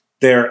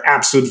 they're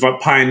absolute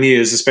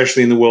pioneers,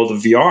 especially in the world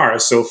of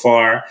VR so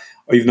far.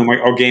 Even though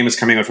our game is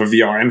coming out for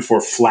VR and for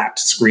flat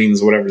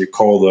screens, or whatever you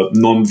call the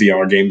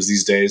non-VR games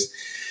these days.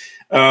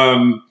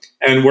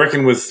 And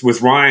working with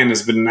Ryan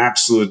has been an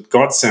absolute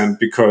godsend,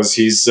 because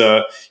he's,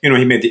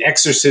 he made the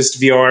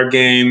Exorcist VR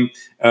game.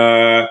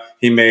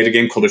 He made a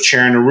game called A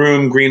Chair in a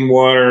Room,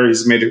 Greenwater.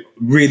 He's made a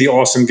really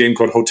awesome game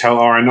called Hotel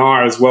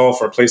R&R as well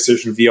for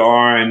PlayStation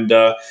VR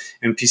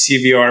and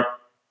PC VR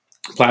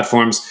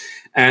platforms.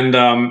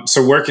 And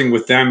so working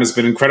with them has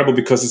been incredible,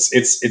 because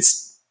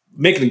it's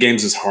making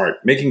games is hard.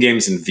 Making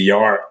games in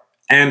VR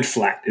and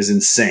flat is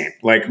insane.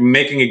 Like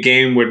making a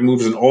game where it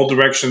moves in all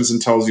directions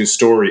and tells you a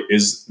story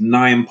is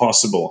nigh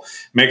impossible.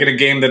 Making a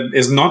game that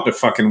is not a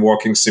fucking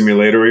walking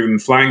simulator or even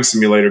flying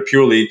simulator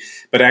purely,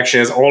 but actually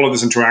has all of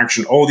this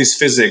interaction, all these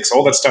physics,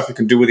 all that stuff you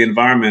can do with the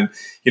environment.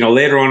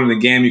 Later on in the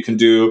game, you can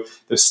do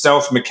the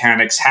stealth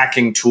mechanics,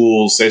 hacking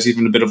tools. There's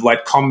even a bit of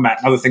light combat,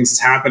 other things that's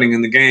happening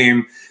in the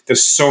game.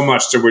 There's so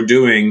much that we're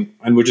doing,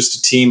 and we're just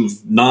a team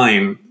of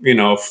 9,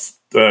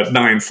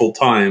 9 full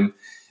time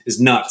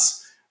is nuts.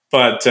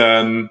 But so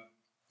I'm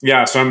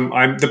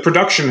the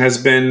production has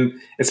been,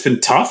 it's been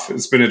tough.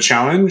 It's been a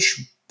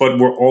challenge, but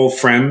we're all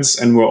friends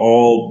and we're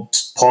all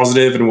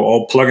positive and we're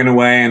all plugging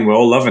away and we're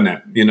all loving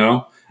it, and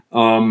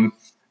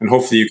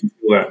hopefully you can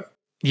feel that.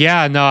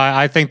 Yeah, no,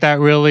 I think that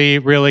really,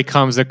 really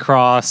comes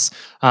across.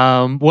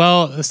 So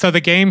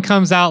the game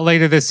comes out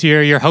later this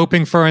year. You're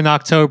hoping for an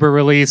October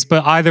release,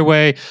 but either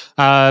way,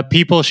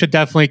 people should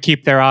definitely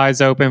keep their eyes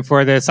open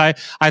for this. I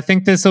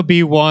think this will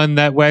be one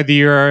that whether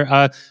you're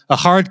a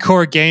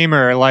hardcore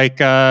gamer like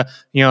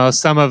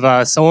some of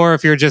us, or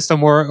if you're just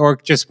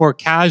more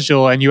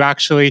casual and you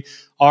actually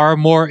are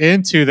more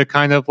into the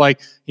kind of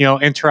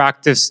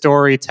interactive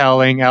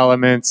storytelling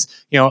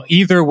elements,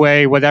 either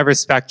way, whatever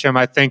spectrum,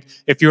 I think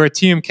if you're a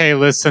TMK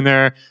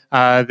listener,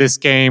 this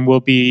game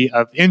will be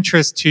of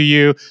interest to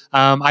you.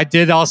 I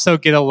did also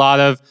get a lot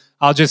of,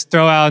 I'll just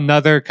throw out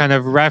another kind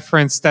of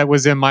reference that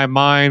was in my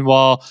mind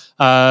while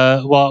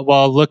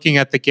looking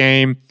at the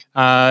game.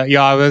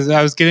 I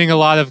was getting a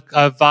lot of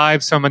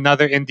vibes from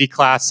another indie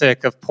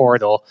classic of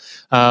Portal,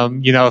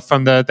 from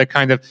the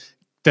kind of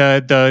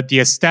the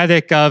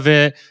aesthetic of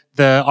it,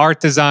 the art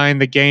design,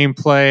 the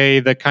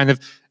gameplay, the kind of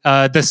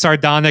the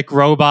sardonic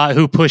robot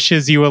who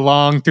pushes you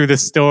along through the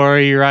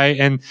story, right?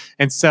 And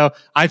so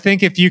I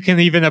think if you can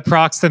even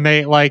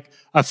approximate like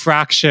a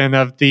fraction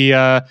of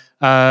the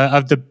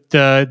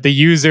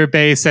user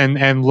base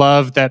and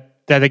love that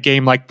a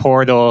game like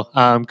Portal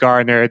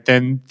garnered,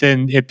 then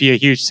it'd be a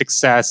huge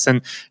success.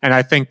 And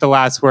I think The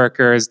Last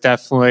Worker is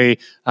definitely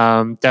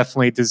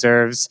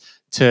deserves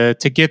to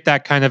get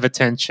that kind of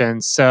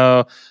attention.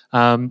 So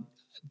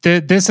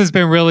this has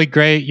been really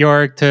great,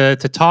 Jörg, to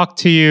talk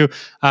to you.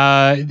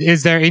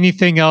 Is there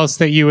anything else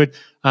that you would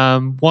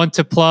want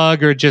to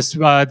plug, or just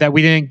that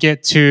we didn't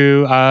get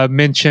to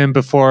mention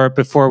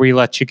before we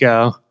let you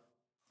go?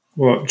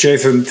 Well,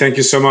 Jathan, thank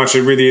you so much.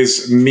 It really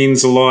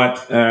means a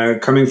lot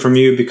coming from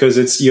you,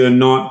 because you're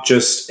not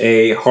just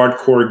a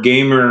hardcore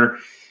gamer,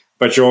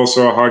 but you're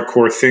also a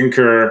hardcore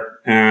thinker,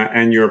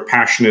 and you're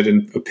passionate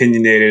and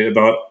opinionated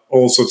about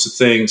all sorts of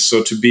things.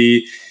 So to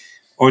be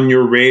on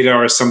your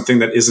radar as something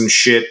that isn't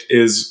shit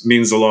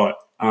means a lot.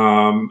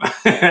 And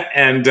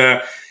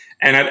I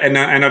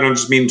don't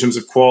just mean in terms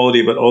of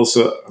quality, but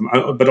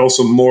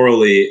also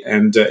morally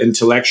and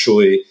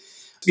intellectually.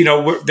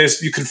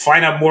 You can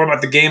find out more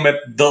about the game at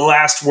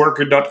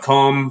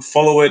thelastworker.com.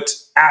 Follow it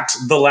at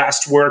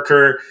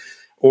thelastworker,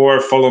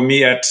 or follow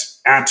me at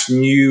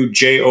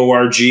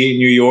NewJorg,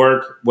 New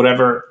York,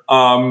 whatever.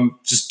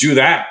 Just do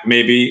that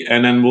maybe,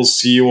 and then we'll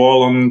see you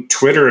all on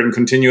Twitter and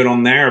continue it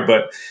on there.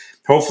 But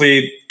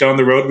hopefully down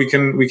the road we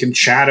can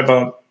chat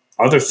about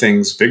other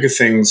things, bigger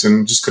things,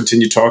 and just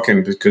continue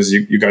talking, because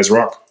you guys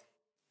rock.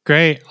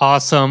 Great.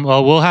 Awesome.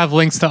 Well, we'll have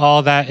links to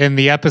all that in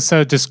the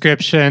episode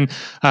description.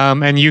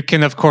 And you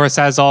can, of course,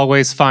 as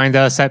always, find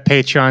us at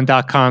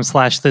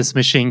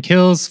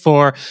patreon.com/thismachinekills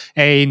for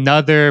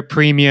another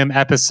premium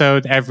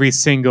episode every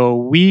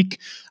single week.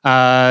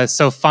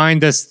 So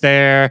find us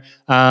there,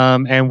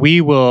 and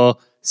we will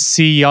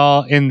see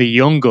y'all in the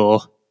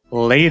jungle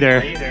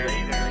later.